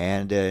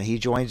 and he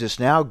joins us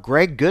now.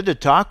 Greg, good to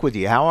talk with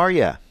you. How are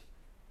you?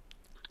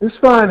 It's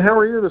fine. How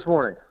are you this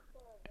morning?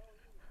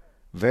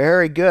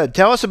 Very good.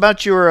 Tell us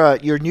about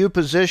your new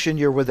position.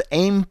 You're with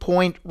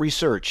Aimpoint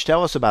Research.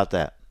 Tell us about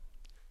that.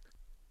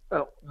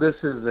 Well, this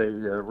is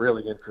a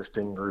really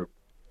interesting group.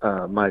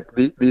 Mike,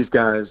 these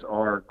guys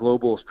are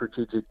global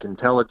strategic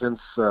intelligence.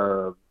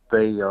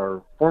 They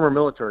are former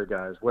military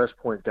guys, West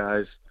Point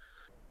guys,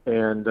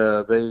 and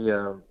they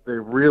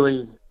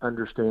really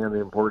understand the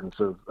importance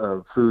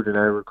of food and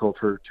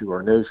agriculture to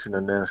our nation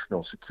and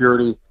national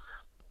security.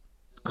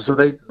 So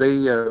they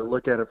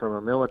look at it from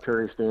a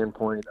military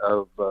standpoint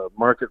of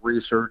market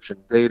research and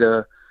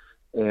data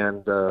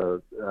and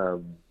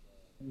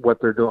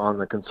what they're doing on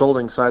the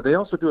consulting side. They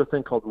also do a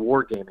thing called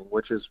wargaming,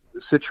 which is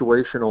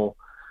situational,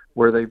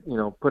 where they,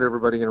 put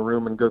everybody in a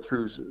room and go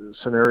through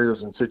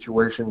scenarios and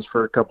situations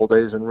for a couple of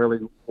days and really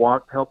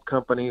help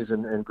companies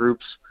and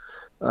groups,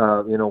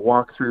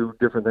 walk through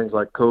different things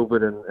like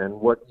COVID and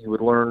what you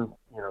would learn,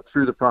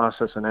 through the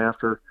process and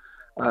after.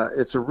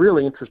 It's a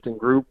really interesting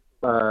group,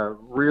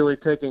 really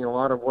taking a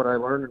lot of what I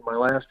learned in my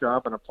last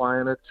job and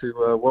applying it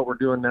to what we're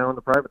doing now in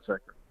the private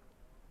sector.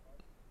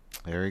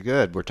 Very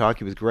good. We're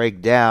talking with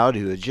Greg Doud,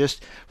 who has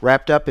just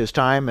wrapped up his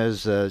time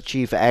as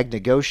Chief Ag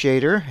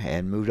Negotiator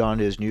and moved on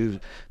to his new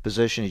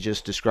position he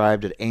just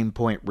described at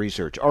Aimpoint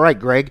Research. All right,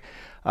 Greg,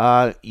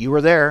 you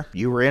were there.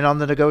 You were in on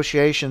the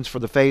negotiations for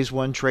the Phase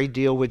 1 trade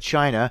deal with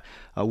China.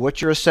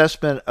 What's your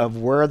assessment of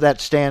where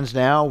that stands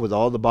now with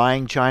all the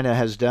buying China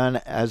has done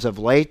as of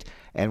late,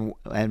 and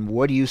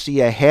what do you see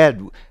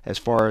ahead as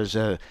far as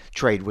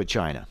trade with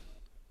China?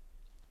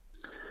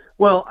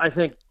 Well, I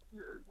think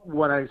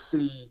what I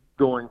see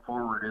going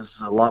forward is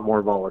a lot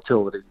more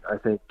volatility. I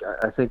think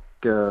it's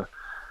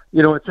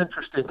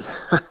interesting.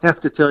 I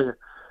have to tell you,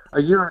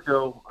 a year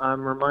ago,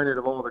 I'm reminded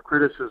of all the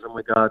criticism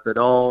we got that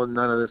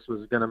none of this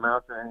was going to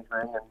amount to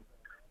anything,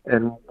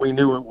 and we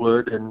knew it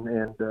would,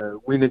 and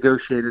we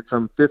negotiated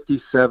some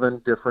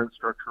 57 different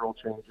structural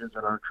changes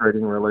in our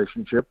trading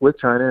relationship with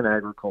China and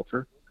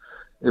agriculture.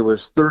 It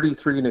was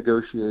 33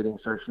 negotiating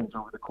sessions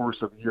over the course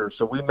of a year.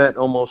 So we met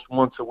almost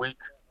once a week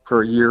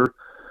for a year,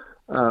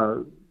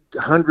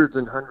 hundreds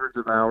and hundreds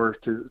of hours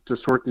to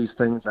sort these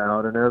things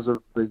out. And as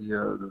of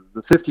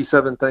the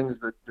 57 things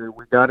that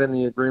we got in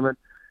the agreement,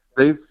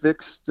 they've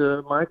fixed,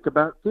 Mike,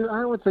 about,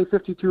 I would say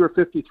 52 or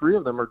 53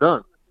 of them are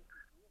done.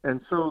 And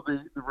so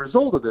the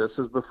result of this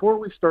is before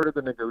we started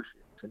the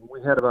negotiation,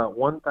 we had about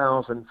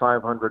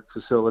 1,500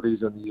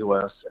 facilities in the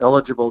U.S.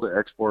 eligible to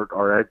export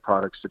our ag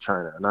products to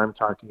China. And I'm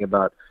talking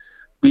about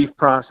beef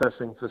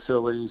processing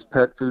facilities,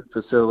 pet food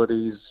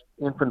facilities,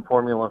 infant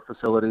formula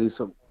facilities,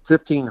 so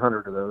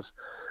 1,500 of those.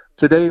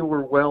 Today,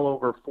 we're well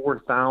over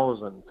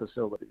 4,000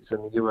 facilities in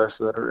the U.S.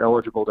 that are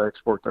eligible to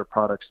export their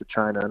products to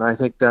China. And I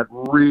think that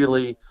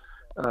really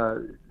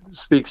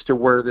speaks to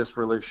where this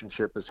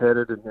relationship is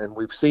headed. And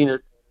we've seen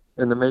it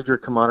in the major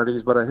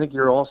commodities, but I think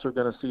you're also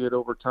going to see it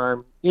over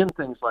time in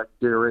things like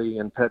dairy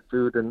and pet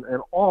food and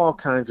all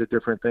kinds of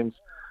different things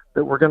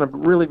that we're going to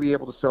really be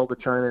able to sell to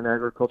China in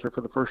agriculture for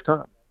the first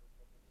time.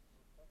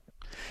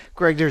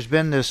 Greg, there's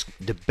been this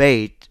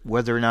debate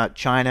whether or not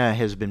China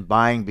has been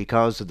buying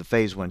because of the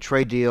Phase 1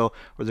 trade deal,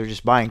 or they're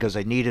just buying because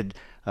they needed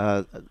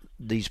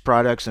these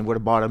products and would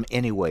have bought them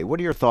anyway. What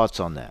are your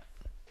thoughts on that?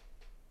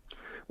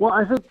 Well,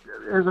 I think,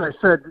 as I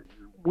said,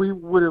 we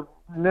would have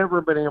never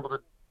been able to,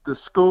 the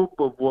scope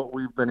of what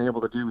we've been able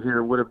to do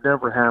here would have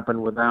never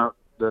happened without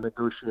the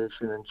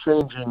negotiation and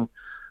changing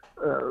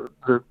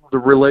the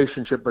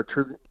relationship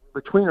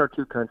between our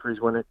two countries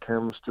when it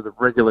comes to the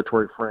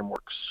regulatory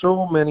framework.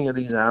 So many of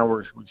these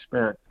hours we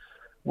spent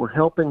were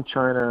helping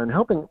China and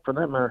helping, for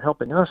that matter,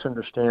 helping us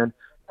understand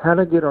how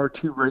to get our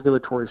two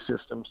regulatory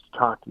systems to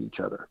talk to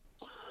each other.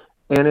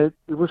 And it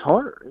was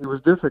hard. It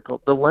was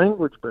difficult. The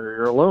language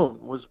barrier alone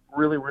was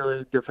really,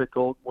 really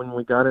difficult when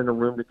we got in a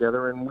room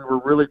together, and we were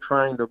really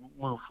trying to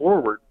move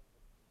forward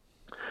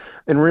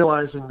and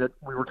realizing that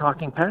we were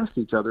talking past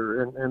each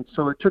other. And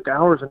so it took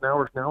hours and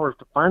hours and hours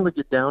to finally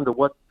get down to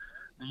what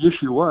the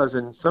issue was.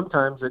 And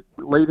sometimes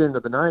late into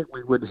the night,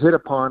 we would hit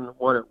upon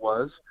what it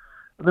was.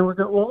 And then we'd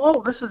go, well,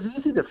 oh, this is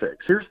easy to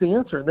fix. Here's the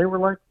answer. And they were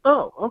like,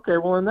 oh, okay,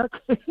 well, in that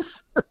case,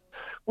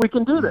 we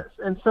can do this.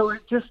 And so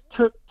it just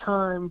took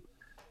time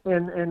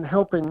and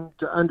helping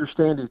to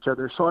understand each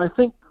other. So I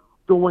think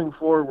going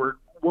forward,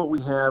 what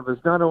we have is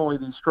not only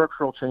these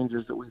structural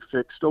changes that we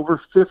fixed, over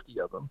 50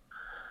 of them,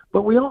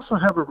 but we also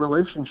have a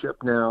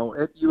relationship now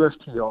at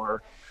USTR,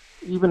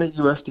 even at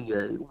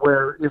USDA,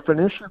 where if an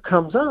issue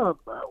comes up,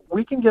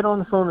 we can get on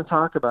the phone and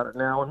talk about it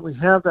now, and we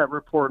have that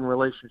rapport and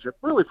relationship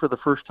really for the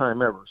first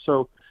time ever.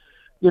 So,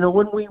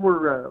 when we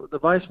were the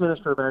Vice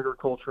Minister of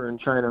Agriculture in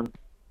China,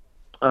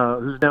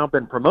 who's now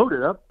been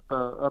promoted up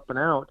and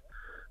out,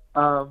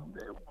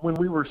 when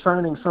we were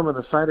signing some of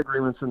the side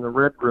agreements in the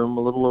Red Room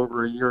a little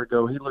over a year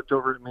ago, he looked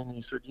over at me and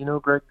he said,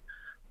 Greg,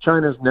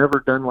 China's never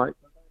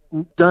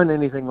done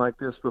anything like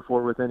this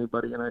before with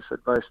anybody. And I said,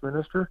 Vice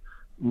Minister,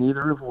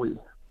 neither have we.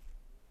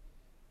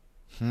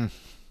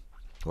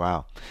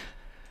 Wow.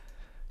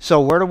 So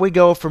where do we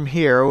go from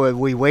here?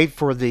 We wait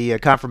for the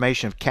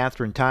confirmation of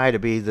Catherine Tai to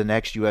be the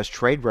next U.S.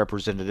 trade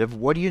representative.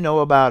 What do you know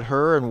about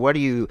her, and what are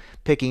you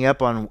picking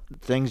up on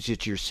things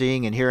that you're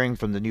seeing and hearing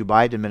from the new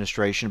Biden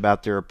administration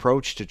about their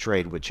approach to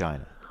trade with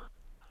China?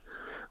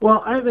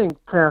 Well, I think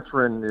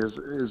Catherine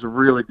is a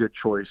really good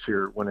choice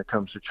here when it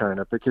comes to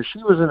China, because she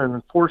was an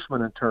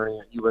enforcement attorney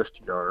at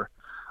USTR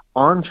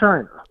on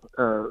China,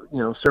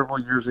 several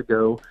years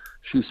ago.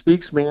 She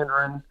speaks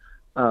Mandarin.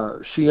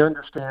 She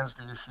understands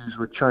the issues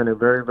with China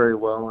very, very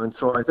well. And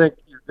so I think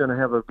you're going to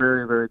have a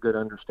very, very good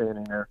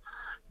understanding there.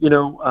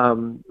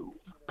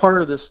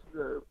 Part of this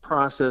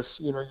process,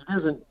 it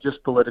isn't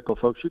just political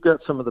folks. You've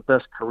got some of the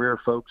best career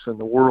folks in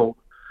the world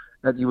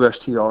at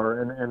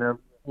USTR and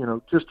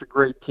just a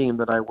great team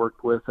that I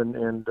worked with.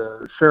 And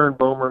Sharon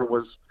Bomer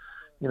was,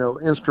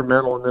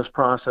 instrumental in this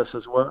process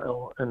as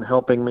well in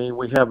helping me.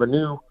 We have a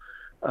new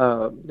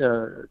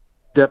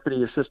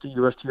Deputy Assistant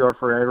USTR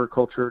for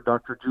Agriculture,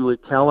 Dr. Julie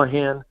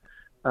Callahan.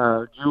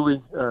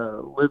 Julie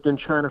lived in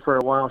China for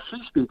a while. She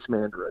speaks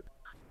Mandarin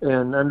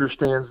and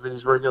understands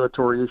these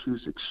regulatory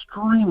issues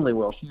extremely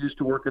well. She used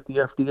to work at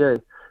the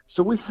FDA.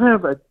 So we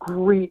have a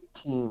great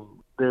team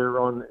there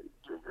on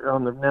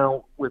the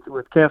now with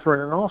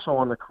Catherine, and also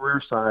on the career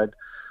side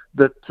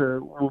that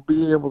will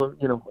be able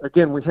to,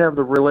 again, we have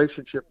the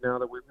relationship now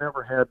that we've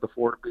never had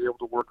before to be able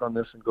to work on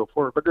this and go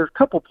forward. But there's a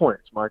couple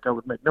points, Mike, I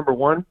would make. Number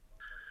one,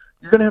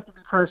 you're going to have to be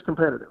price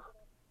competitive.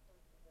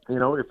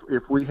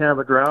 If we have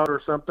a drought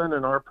or something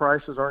and our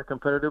prices aren't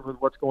competitive with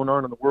what's going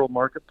on in the world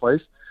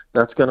marketplace,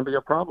 that's going to be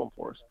a problem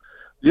for us.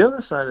 The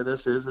other side of this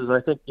is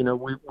I think,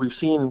 we've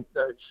seen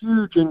a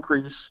huge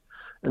increase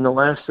in the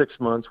last 6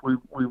 months.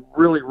 We've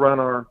really run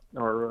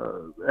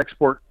our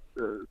export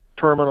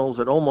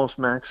terminals at almost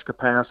max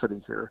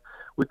capacity here.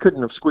 We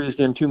couldn't have squeezed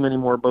in too many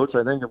more boats,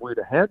 I think, if we'd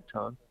have had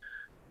ton.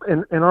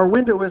 And our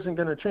window isn't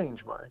going to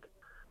change, Mike.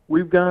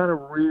 We've got to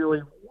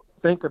really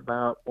think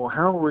about, well,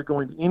 how are we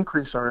going to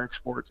increase our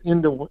exports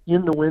in the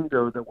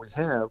window that we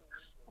have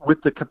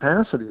with the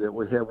capacity that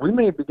we have? We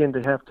may begin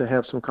to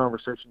have some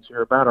conversations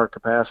here about our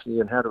capacity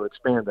and how to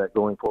expand that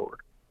going forward.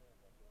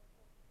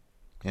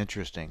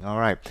 Interesting. All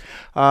right.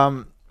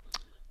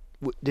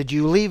 Did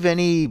you leave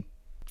any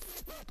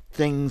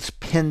things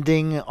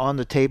pending on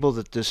the table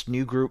that this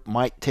new group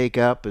might take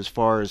up as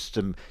far as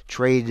some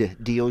trade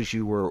deals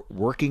you were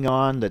working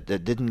on that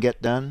didn't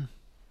get done?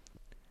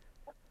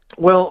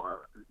 Well,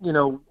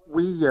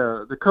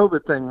 the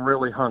COVID thing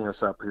really hung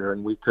us up here,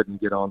 and we couldn't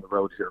get on the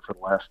road here for the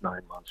last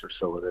 9 months or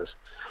so of this.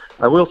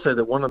 I will say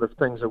that one of the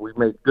things that we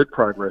made good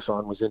progress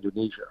on was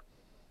Indonesia.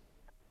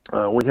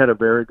 We had a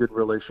very good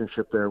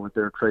relationship there with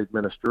their trade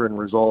minister and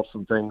resolved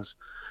some things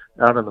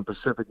out in the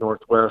Pacific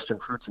Northwest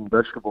and fruits and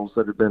vegetables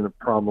that had been a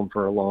problem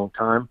for a long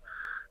time.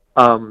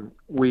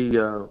 We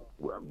were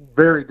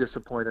very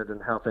disappointed in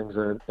how things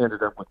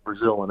ended up with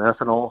Brazil and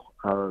ethanol.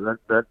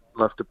 That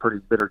left a pretty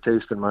bitter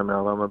taste in my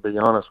mouth. I'm going to be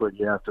honest with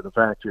you after the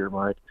fact here,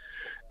 Mike.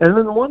 And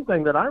then the one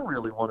thing that I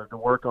really wanted to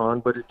work on,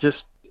 but it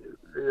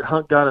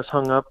got us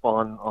hung up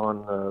on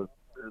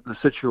the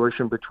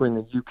situation between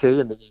the UK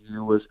and the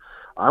EU, was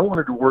I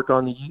wanted to work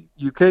on the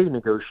UK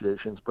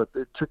negotiations, but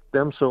it took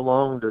them so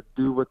long to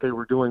do what they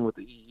were doing with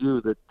the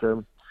EU that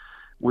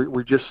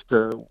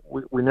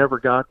we never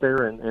got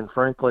there, and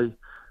frankly,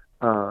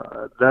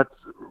 that's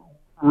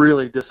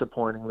really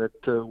disappointing that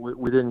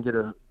we didn't get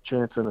a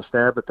chance and a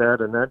stab at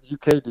that. And that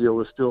UK deal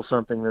is still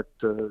something that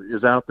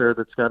is out there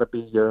that's got to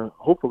be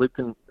hopefully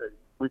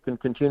we can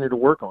continue to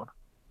work on.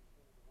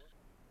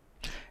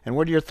 And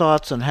what are your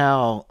thoughts on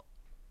how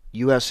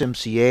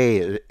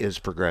USMCA is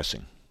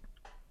progressing?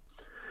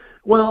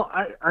 Well,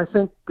 I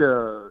think,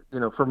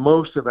 for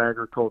most of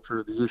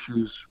agriculture, the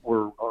issues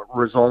were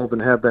resolved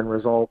and have been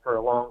resolved for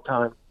a long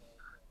time.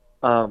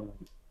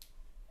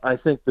 I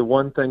think the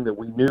one thing that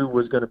we knew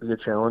was going to be a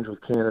challenge was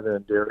Canada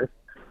and dairy.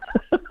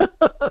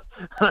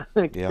 I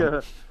think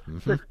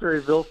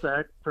Secretary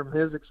Vilsack, from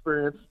his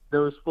experience,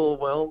 knows full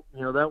well,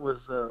 that was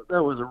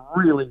a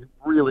really,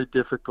 really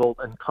difficult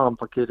and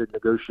complicated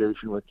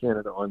negotiation with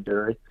Canada on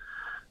dairy.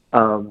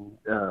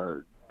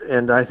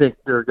 And I think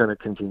they're going to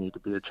continue to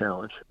be a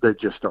challenge. They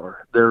just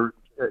are. They're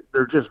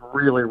just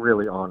really,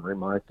 really ornery,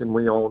 Mike, and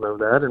we all know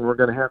that, and we're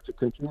going to have to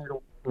continue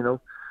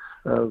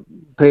to,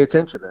 pay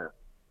attention to that.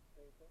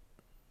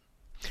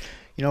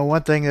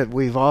 One thing that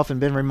we've often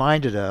been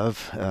reminded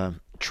of,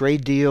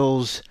 trade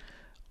deals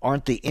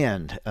aren't the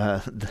end.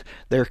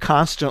 They're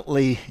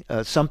constantly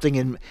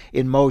something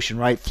in motion,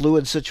 right?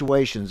 Fluid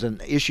situations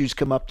and issues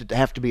come up that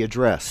have to be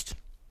addressed.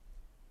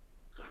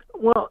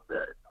 Well,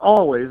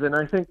 always, and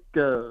I think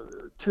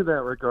to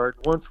that regard,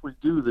 once we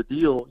do the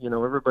deal,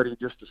 everybody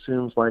just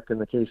assumes, like in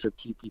the case of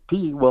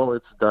TPP, well,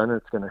 it's done,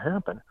 it's going to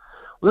happen.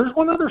 Well, there's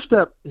one other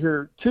step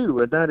here,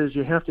 too, and that is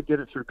you have to get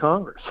it through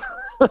Congress.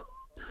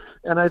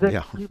 And I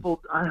think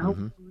I hope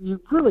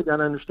you've really got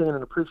to understand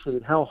and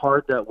appreciate how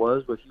hard that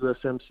was with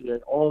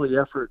USMCA, all the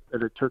effort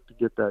that it took to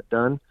get that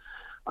done.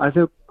 I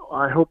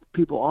hope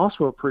people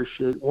also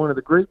appreciate one of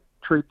the great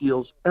trade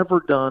deals ever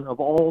done of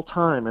all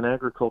time in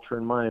agriculture,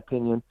 in my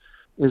opinion,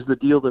 is the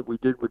deal that we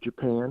did with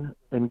Japan,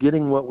 and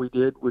getting what we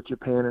did with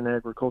Japan in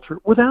agriculture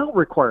without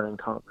requiring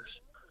Congress.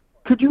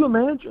 Could you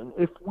imagine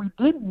if we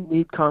didn't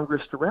need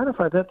Congress to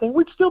ratify that thing?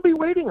 We'd still be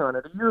waiting on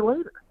it a year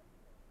later.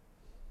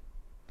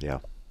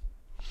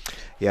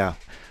 Yeah.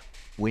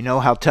 We know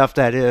how tough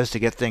that is to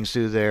get things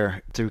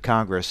through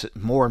Congress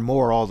more and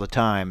more all the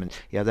time. And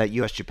that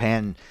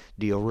U.S.-Japan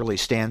deal really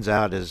stands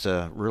out as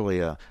really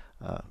a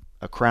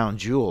crown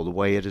jewel, the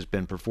way it has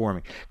been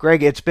performing.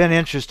 Greg, it's been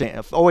interesting.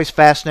 Always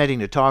fascinating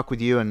to talk with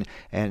you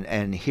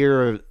and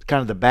hear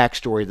kind of the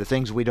backstory, the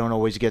things we don't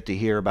always get to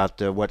hear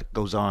about what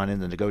goes on in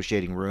the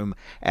negotiating room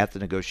at the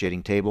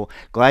negotiating table.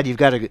 Glad you've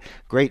got a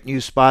great new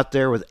spot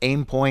there with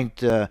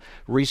Aimpoint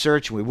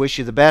Research. We wish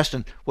you the best,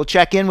 and we'll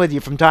check in with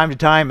you from time to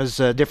time as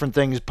different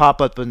things pop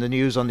up in the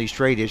news on these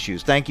trade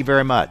issues. Thank you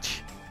very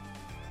much.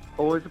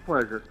 Always a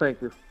pleasure.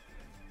 Thank you.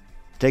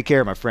 Take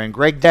care, my friend.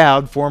 Greg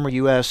Doud, former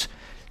U.S.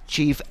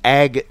 Chief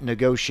Ag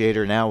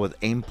Negotiator, now with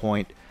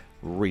Aimpoint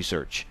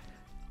Research.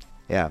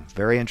 Yeah,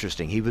 very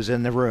interesting. He was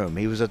in the room.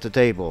 He was at the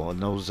table in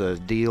those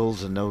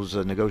deals and those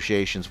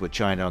negotiations with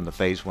China on the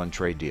Phase 1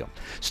 trade deal.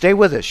 Stay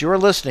with us. You're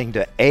listening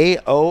to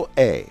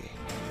AOA.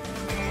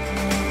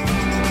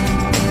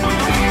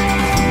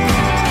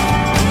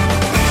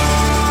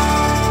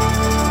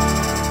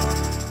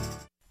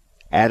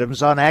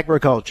 Adams on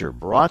Agriculture,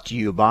 brought to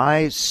you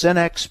by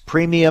Cenex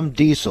Premium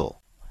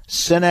Diesel.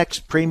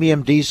 Cenex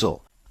Premium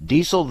Diesel.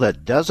 Diesel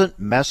that doesn't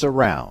mess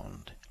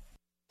around.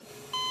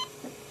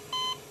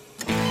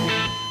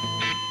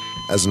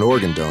 As an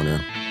organ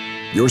donor,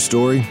 your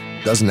story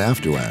doesn't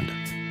have to end.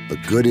 The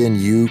good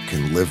in you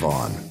can live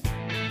on.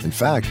 In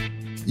fact,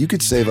 you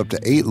could save up to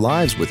 8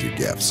 lives with your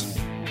gifts.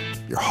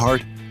 Your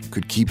heart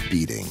could keep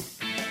beating.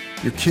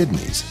 Your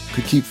kidneys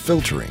could keep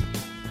filtering.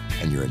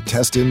 And your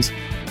intestines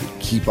could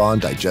keep on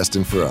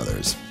digesting for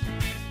others.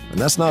 And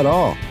that's not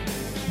all.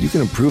 You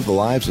can improve the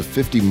lives of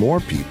 50 more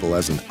people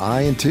as an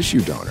eye and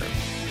tissue donor.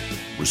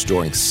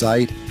 restoring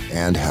sight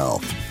and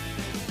health.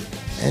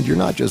 And you're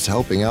not just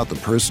helping out the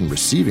person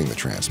receiving the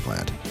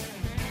transplant.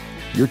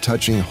 You're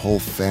touching whole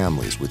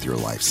families with your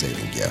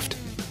life-saving gift.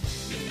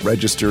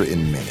 Register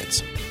in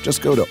minutes.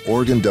 Just go to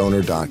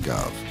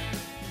organdonor.gov.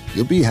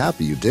 You'll be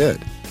happy you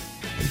did.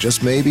 And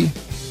just maybe,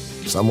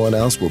 someone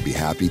else will be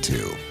happy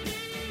too.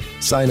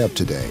 Sign up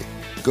today.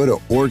 Go to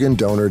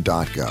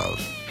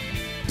organdonor.gov.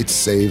 It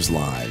saves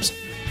lives.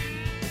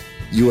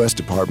 U.S.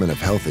 Department of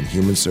Health and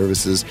Human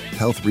Services,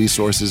 Health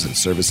Resources and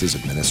Services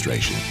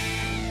Administration.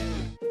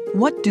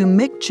 What do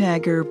Mick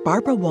Jagger,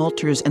 Barbara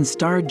Walters, and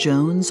Star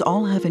Jones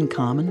all have in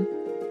common?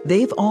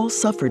 They've all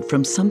suffered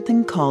from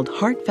something called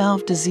heart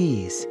valve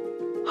disease.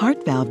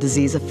 Heart valve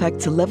disease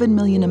affects 11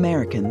 million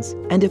Americans,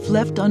 and if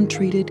left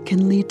untreated,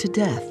 can lead to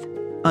death.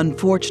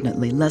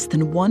 Unfortunately, less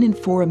than 1 in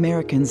 4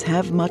 Americans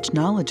have much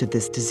knowledge of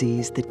this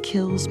disease that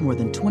kills more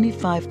than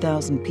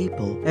 25,000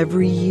 people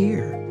every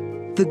year.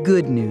 The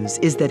good news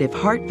is that if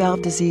heart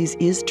valve disease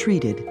is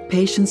treated,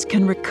 patients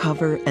can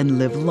recover and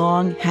live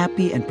long,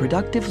 happy, and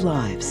productive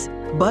lives.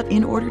 But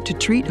in order to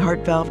treat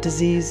heart valve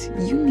disease,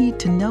 you need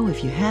to know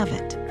if you have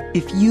it.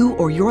 If you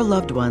or your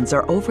loved ones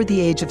are over the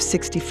age of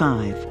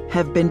 65,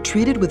 have been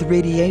treated with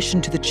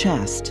radiation to the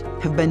chest,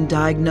 have been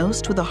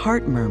diagnosed with a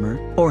heart murmur,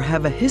 or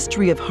have a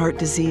history of heart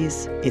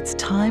disease, it's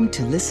time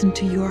to listen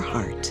to your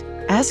heart.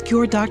 Ask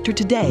your doctor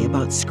today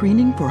about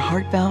screening for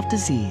heart valve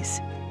disease.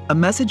 A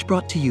message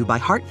brought to you by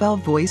Heart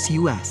Valve Voice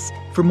US.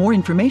 For more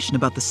information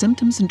about the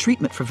symptoms and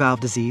treatment for valve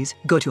disease,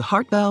 go to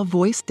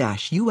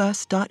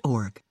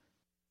heartvalvevoice-us.org.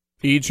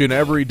 Each and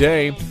every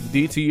day,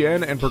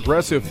 DTN and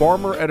Progressive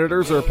Farmer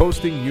editors are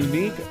posting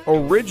unique,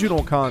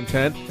 original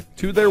content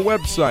to their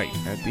website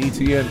at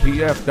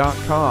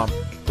dtnpf.com,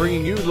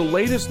 bringing you the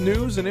latest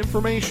news and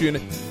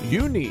information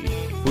you need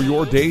for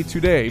your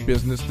day-to-day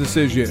business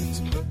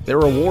decisions. Their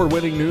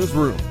award-winning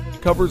newsroom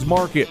covers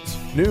markets,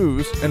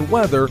 news, and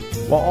weather,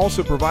 while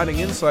also providing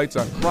insights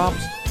on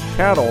crops,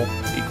 cattle,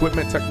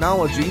 equipment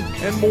technology,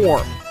 and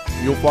more.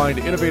 You'll find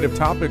innovative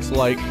topics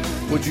like,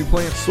 would you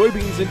plant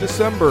soybeans in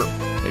December?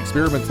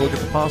 Experiments look at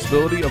the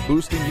possibility of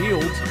boosting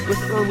yields with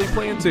early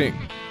planting.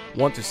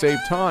 Want to save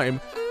time?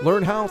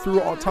 Learn how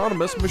through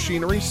autonomous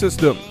machinery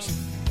systems.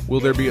 Will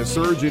there be a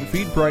surge in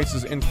feed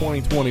prices in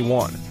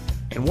 2021?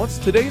 And what's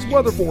today's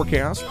weather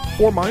forecast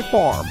for my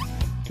farm?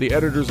 The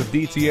editors of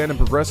DTN and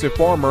Progressive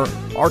Farmer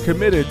are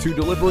committed to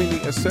delivering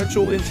the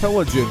essential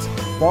intelligence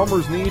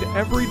farmers need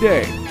every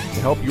day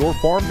to help your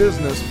farm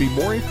business be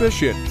more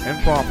efficient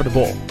and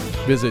profitable.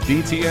 Visit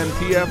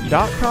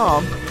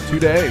dtnpf.com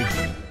today.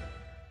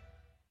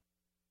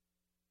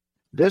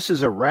 This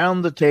is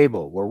Around the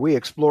Table, where we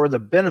explore the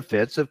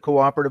benefits of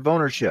cooperative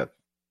ownership.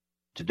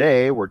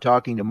 Today, we're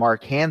talking to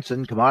Mark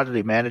Hansen,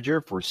 Commodity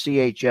Manager for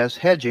CHS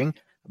Hedging,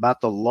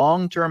 about the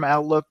long-term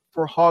outlook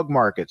for hog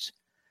markets.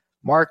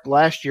 Mark,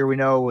 last year we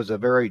know was a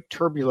very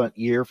turbulent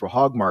year for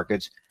hog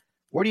markets.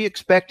 What are you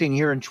expecting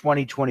here in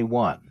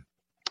 2021?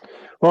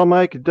 Well,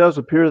 Mike, it does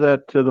appear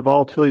that the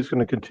volatility is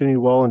going to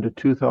continue well into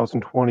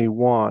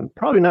 2021.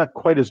 Probably not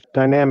quite as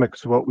dynamic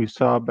as what we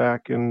saw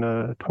back in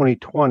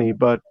 2020,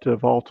 but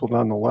volatile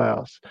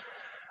nonetheless.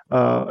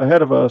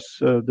 Ahead of us,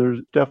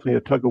 there's definitely a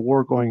tug of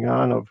war going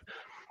on of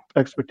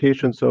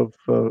expectations of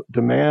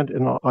demand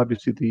and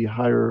obviously the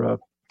higher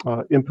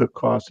input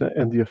costs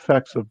and the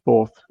effects of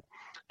both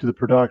to the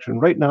production.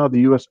 Right now,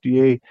 the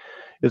USDA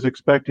is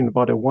expecting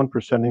about a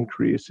 1%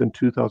 increase in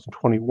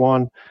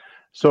 2021.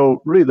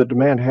 So really the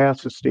demand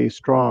has to stay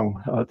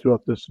strong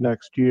throughout this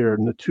next year.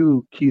 And the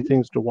two key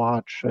things to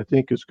watch, I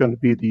think, is going to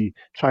be the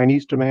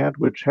Chinese demand,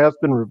 which has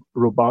been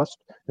robust,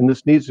 and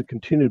this needs to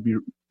continue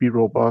to be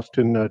robust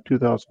in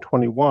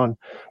 2021,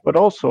 but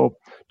also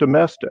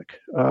domestic.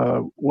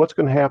 What's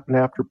going to happen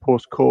after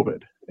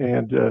post-COVID?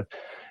 And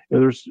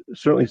there's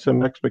certainly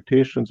some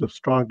expectations of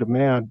strong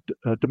demand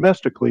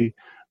domestically,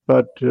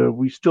 but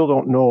we still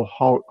don't know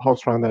how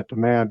strong that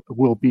demand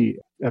will be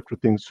after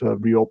things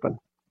reopen.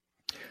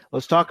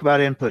 Let's talk about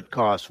input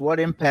costs. What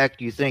impact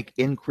do you think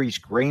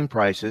increased grain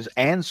prices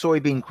and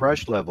soybean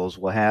crush levels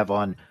will have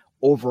on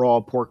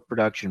overall pork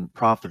production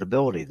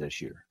profitability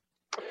this year?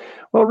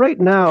 Well, right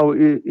now,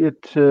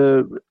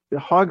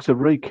 hogs have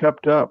really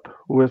kept up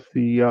with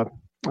the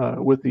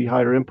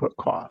higher input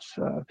costs.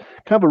 Kind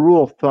of a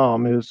rule of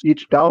thumb is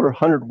each $1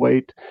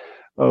 hundredweight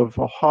of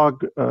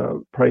hog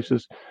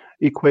prices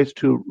equates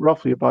to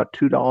roughly about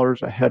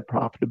 $2 a head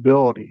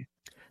profitability.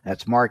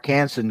 That's Mark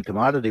Hansen,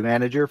 Commodity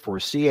Manager for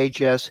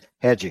CHS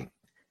Hedging.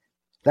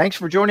 Thanks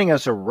for joining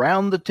us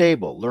around the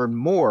table. Learn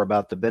more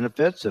about the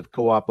benefits of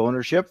co-op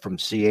ownership from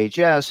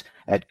CHS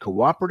at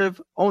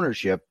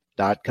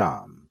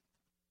cooperativeownership.com.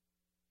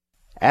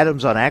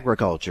 Adams on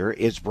Agriculture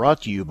is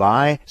brought to you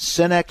by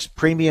Cenex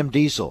Premium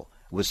Diesel.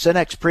 With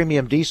Cenex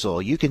Premium Diesel,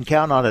 you can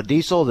count on a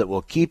diesel that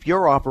will keep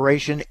your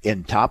operation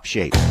in top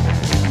shape.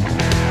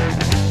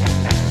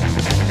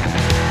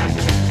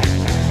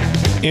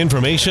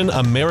 Information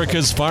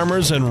America's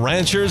farmers and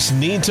ranchers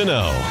need to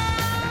know.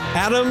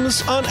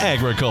 Adams on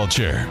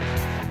Agriculture.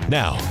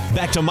 Now,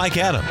 back to Mike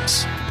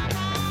Adams.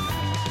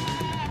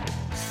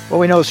 Well,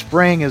 we know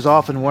spring is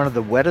often one of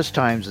the wettest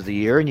times of the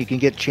year, and you can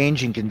get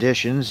changing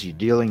conditions. You're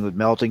dealing with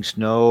melting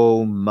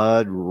snow,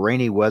 mud,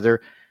 rainy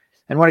weather.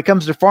 And when it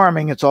comes to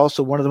farming, it's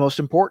also one of the most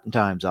important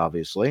times,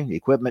 obviously. The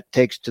equipment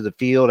takes to the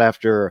field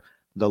after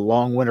the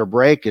long winter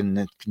break, and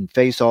it can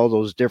face all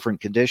those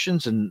different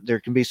conditions, and there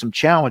can be some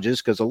challenges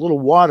because a little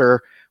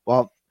water,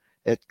 well,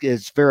 it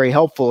is very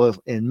helpful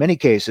in many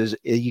cases.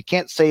 You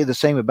can't say the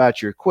same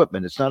about your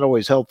equipment. It's not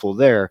always helpful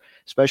there,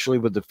 especially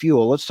with the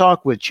fuel. Let's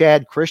talk with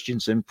Chad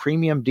Christensen,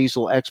 premium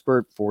diesel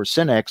expert for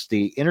Cenex,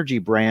 the energy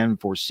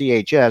brand for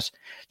CHS.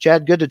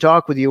 Chad, good to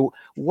talk with you.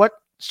 What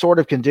sort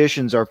of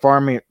conditions are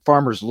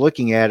farmers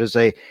looking at as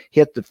they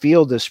hit the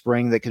field this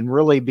spring that can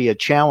really be a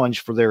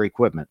challenge for their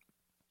equipment?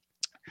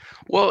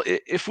 Well,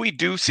 if we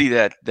do see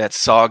that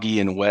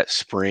soggy and wet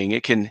spring,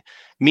 it can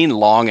mean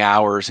long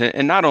hours,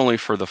 and not only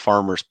for the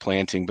farmers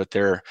planting, but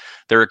their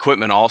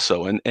equipment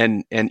also,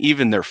 and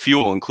even their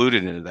fuel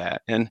included into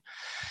that. And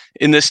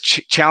in this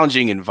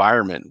challenging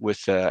environment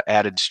with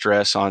added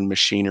stress on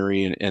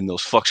machinery and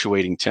those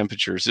fluctuating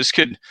temperatures, this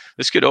could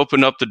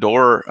open up the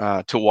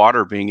door to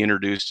water being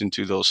introduced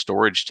into those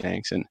storage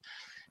tanks, and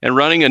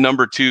running a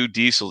number 2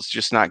 diesel is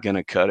just not going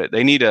to cut it.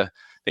 They need a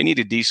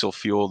diesel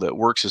fuel that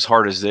works as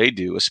hard as they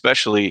do,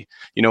 especially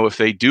if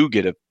they do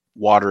get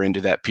water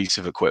into that piece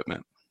of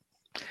equipment.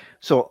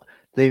 So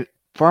the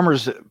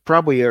farmers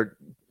probably are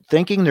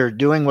thinking they're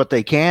doing what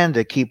they can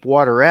to keep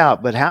water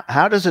out, but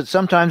how does it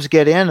sometimes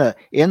get in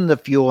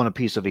the fuel in a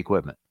piece of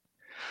equipment?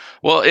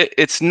 Well,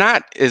 it's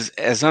not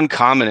as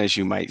uncommon as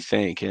you might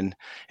think,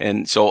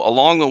 and so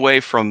along the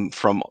way from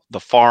the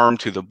farm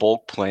to the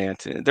bulk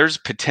plant, there's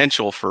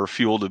potential for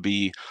fuel to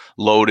be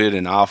loaded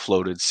and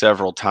offloaded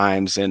several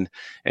times, and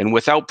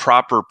without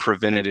proper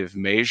preventative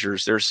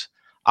measures, there's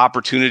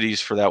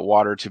opportunities for that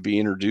water to be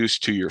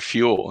introduced to your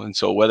fuel. And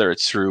so whether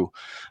it's through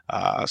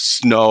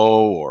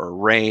snow or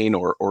rain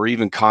or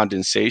even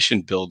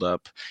condensation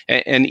buildup,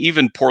 and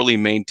even poorly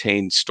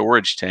maintained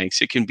storage tanks,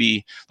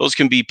 those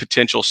can be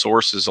potential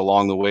sources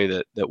along the way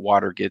that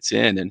water gets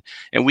in.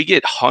 And we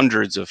get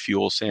hundreds of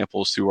fuel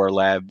samples through our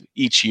lab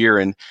each year.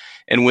 And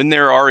when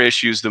there are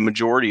issues, the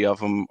majority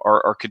of them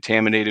are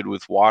contaminated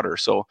with water.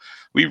 So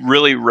we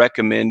really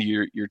recommend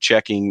you're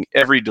checking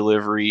every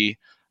delivery.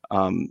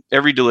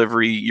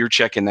 You're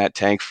checking that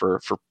tank for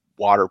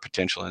water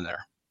potential in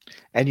there.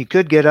 And you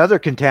could get other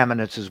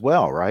contaminants as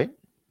well, right?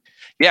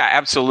 Yeah,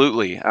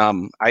 absolutely.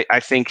 I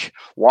think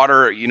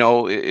water,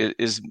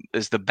 is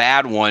the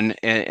bad one,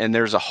 and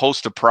there's a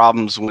host of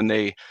problems when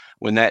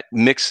that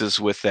mixes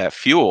with that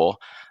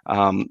fuel.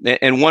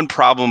 And one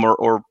problem,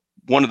 or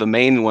one of the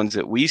main ones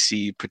that we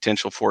see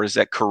potential for, is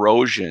that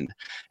corrosion.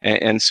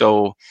 And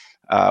so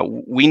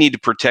we need to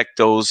protect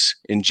those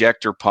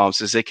injector pumps,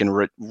 as they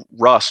can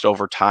rust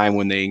over time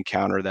when they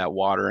encounter that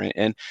water.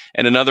 And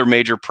another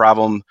major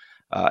problem,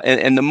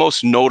 and the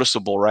most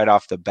noticeable right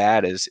off the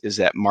bat, is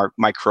that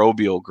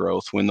microbial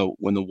growth when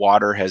the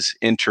water has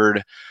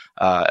entered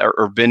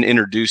or been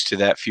introduced to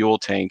that fuel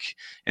tank,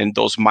 and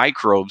those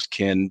microbes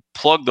can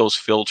plug those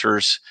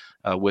filters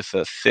with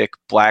a thick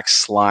black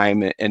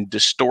slime and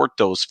distort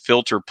those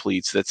filter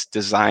pleats that's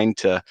designed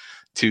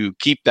to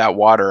keep that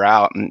water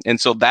out.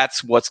 And so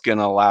that's what's going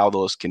to allow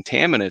those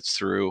contaminants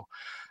through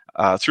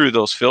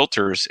those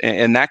filters.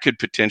 And that could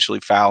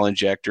potentially foul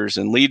injectors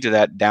and lead to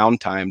that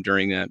downtime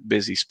during a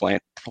busy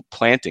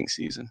planting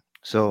season.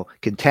 So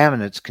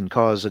contaminants can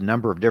cause a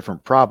number of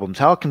different problems.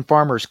 How can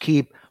farmers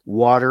keep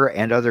water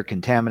and other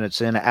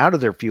contaminants out of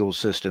their fuel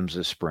systems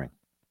this spring?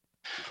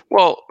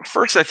 Well,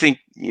 first, I think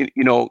you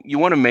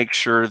want to make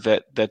sure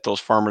that those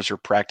farmers are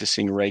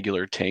practicing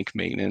regular tank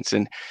maintenance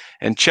and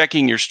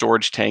checking your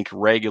storage tank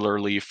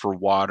regularly for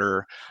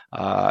water.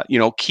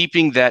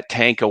 Keeping that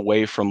tank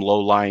away from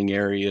low-lying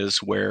areas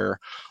where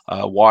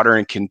water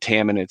and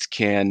contaminants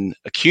can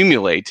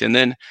accumulate, and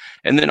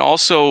then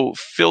also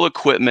fill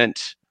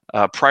equipment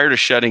prior to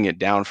shutting it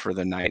down for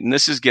the night. And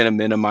this is going to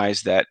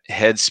minimize that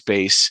head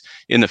space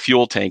in the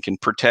fuel tank and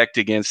protect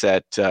against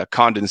that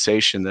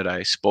condensation that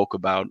I spoke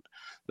about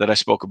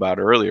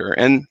earlier.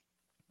 And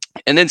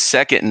then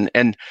second,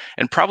 and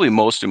probably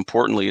most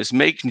importantly, is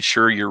making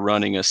sure you're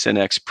running a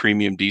Cenex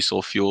premium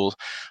diesel fuel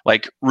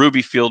like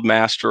Ruby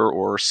Fieldmaster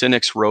or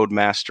Cenex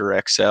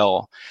Roadmaster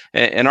XL.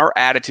 And our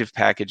additive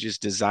package is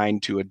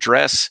designed to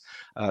address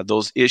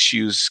those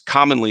issues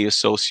commonly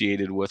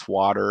associated with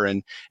water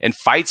and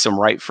fights them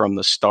right from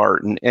the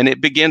start. And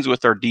it begins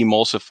with our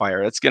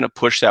demulsifier. That's going to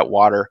push that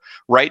water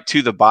right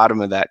to the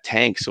bottom of that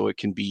tank so it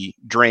can be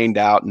drained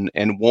out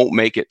and won't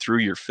make it through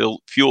your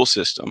fuel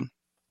system.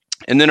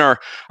 And then our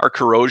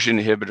corrosion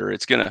inhibitor,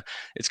 it's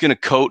gonna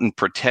coat and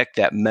protect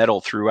that metal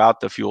throughout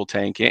the fuel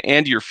tank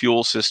and your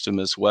fuel system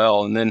as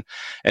well. And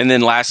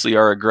then lastly,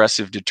 our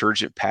aggressive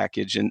detergent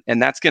package, and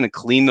that's gonna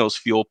clean those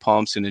fuel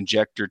pumps and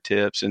injector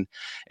tips, and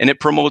it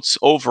promotes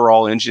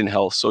overall engine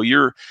health. So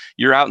you're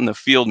out in the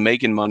field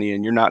making money,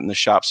 and you're not in the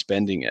shop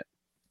spending it.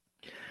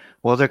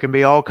 Well, there can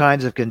be all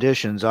kinds of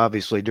conditions,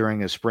 obviously,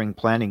 during a spring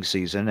planting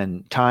season,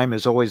 and time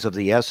is always of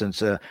the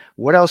essence.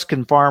 What else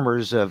can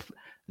farmers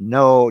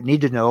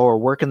need to know, or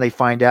where can they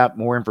find out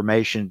more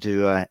information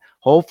to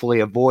hopefully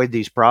avoid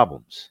these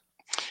problems?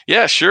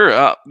 Yeah,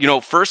 sure.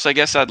 First, I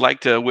guess I'd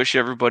like to wish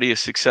everybody a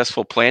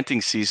successful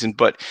planting season.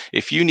 But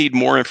if you need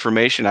more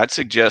information, I'd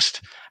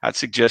suggest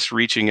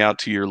reaching out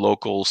to your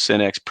local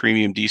Cenex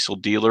premium diesel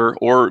dealer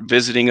or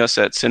visiting us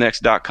at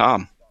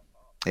cenex.com.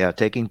 Yeah,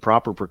 taking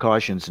proper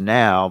precautions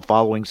now,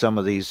 following some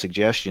of these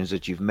suggestions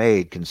that you've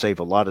made, can save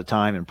a lot of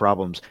time and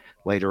problems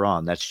later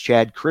on. That's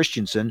Chad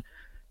Christensen,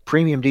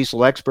 premium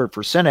diesel expert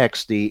for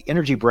Cenex, the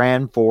energy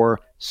brand for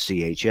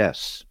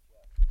CHS.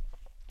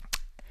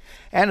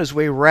 And as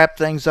we wrap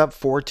things up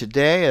for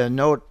today, a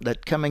note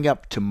that coming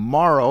up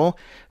tomorrow,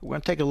 we're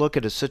going to take a look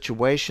at a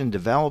situation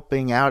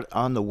developing out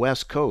on the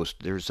West Coast.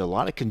 There's a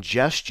lot of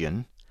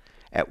congestion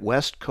at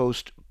West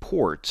Coast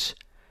ports,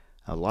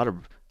 a lot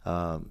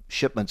of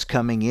shipments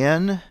coming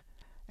in,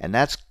 and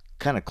that's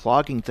kind of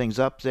clogging things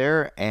up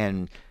there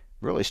and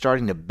really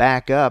starting to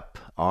back up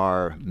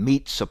our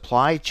meat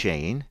supply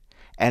chain.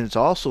 And it's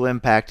also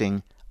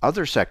impacting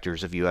other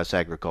sectors of U.S.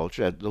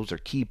 agriculture. Those are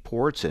key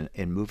ports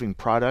in moving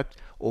product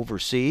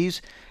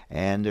overseas,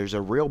 and there's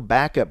a real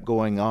backup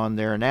going on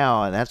there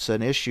now, and that's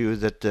an issue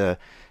that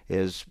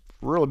is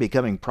really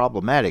becoming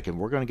problematic, and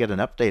we're going to get an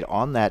update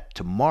on that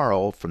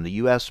tomorrow from the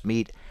U.S.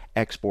 Meat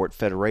Export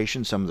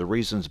Federation, some of the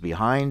reasons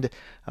behind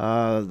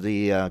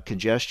the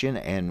congestion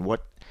and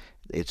what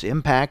its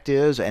impact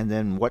is, and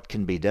then what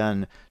can be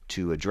done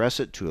to address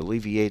it, to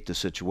alleviate the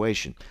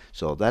situation.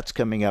 So that's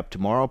coming up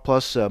tomorrow,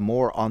 plus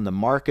more on the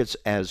markets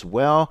as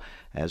well.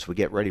 As we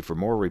get ready for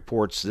more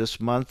reports this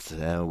month,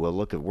 we'll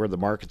look at where the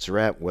markets are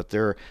at, what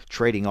they're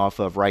trading off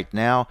of right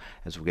now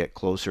as we get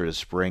closer to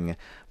spring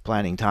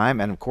planning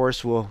time. And of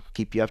course, we'll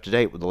keep you up to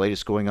date with the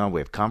latest going on. We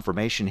have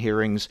confirmation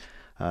hearings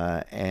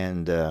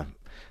and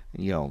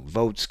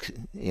votes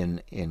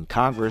in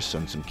Congress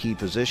on some key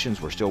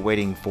positions. We're still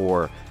waiting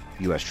for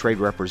U.S. Trade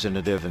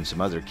Representative and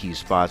some other key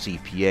spots.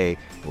 EPA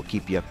will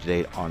keep you up to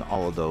date on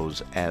all of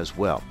those as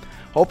well.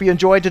 Hope you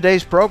enjoyed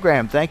today's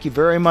program. Thank you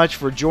very much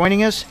for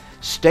joining us.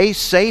 Stay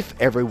safe,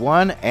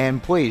 everyone,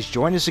 and please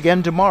join us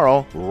again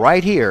tomorrow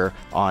right here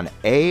on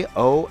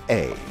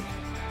AOA.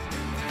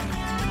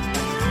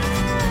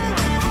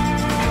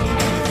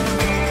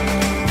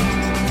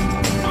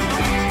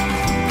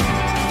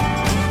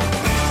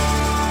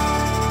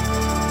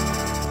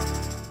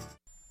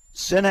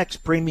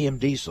 Cenex Premium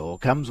Diesel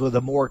comes with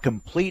a more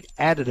complete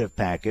additive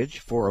package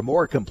for a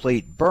more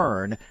complete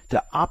burn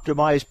to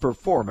optimize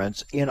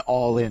performance in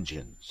all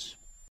engines.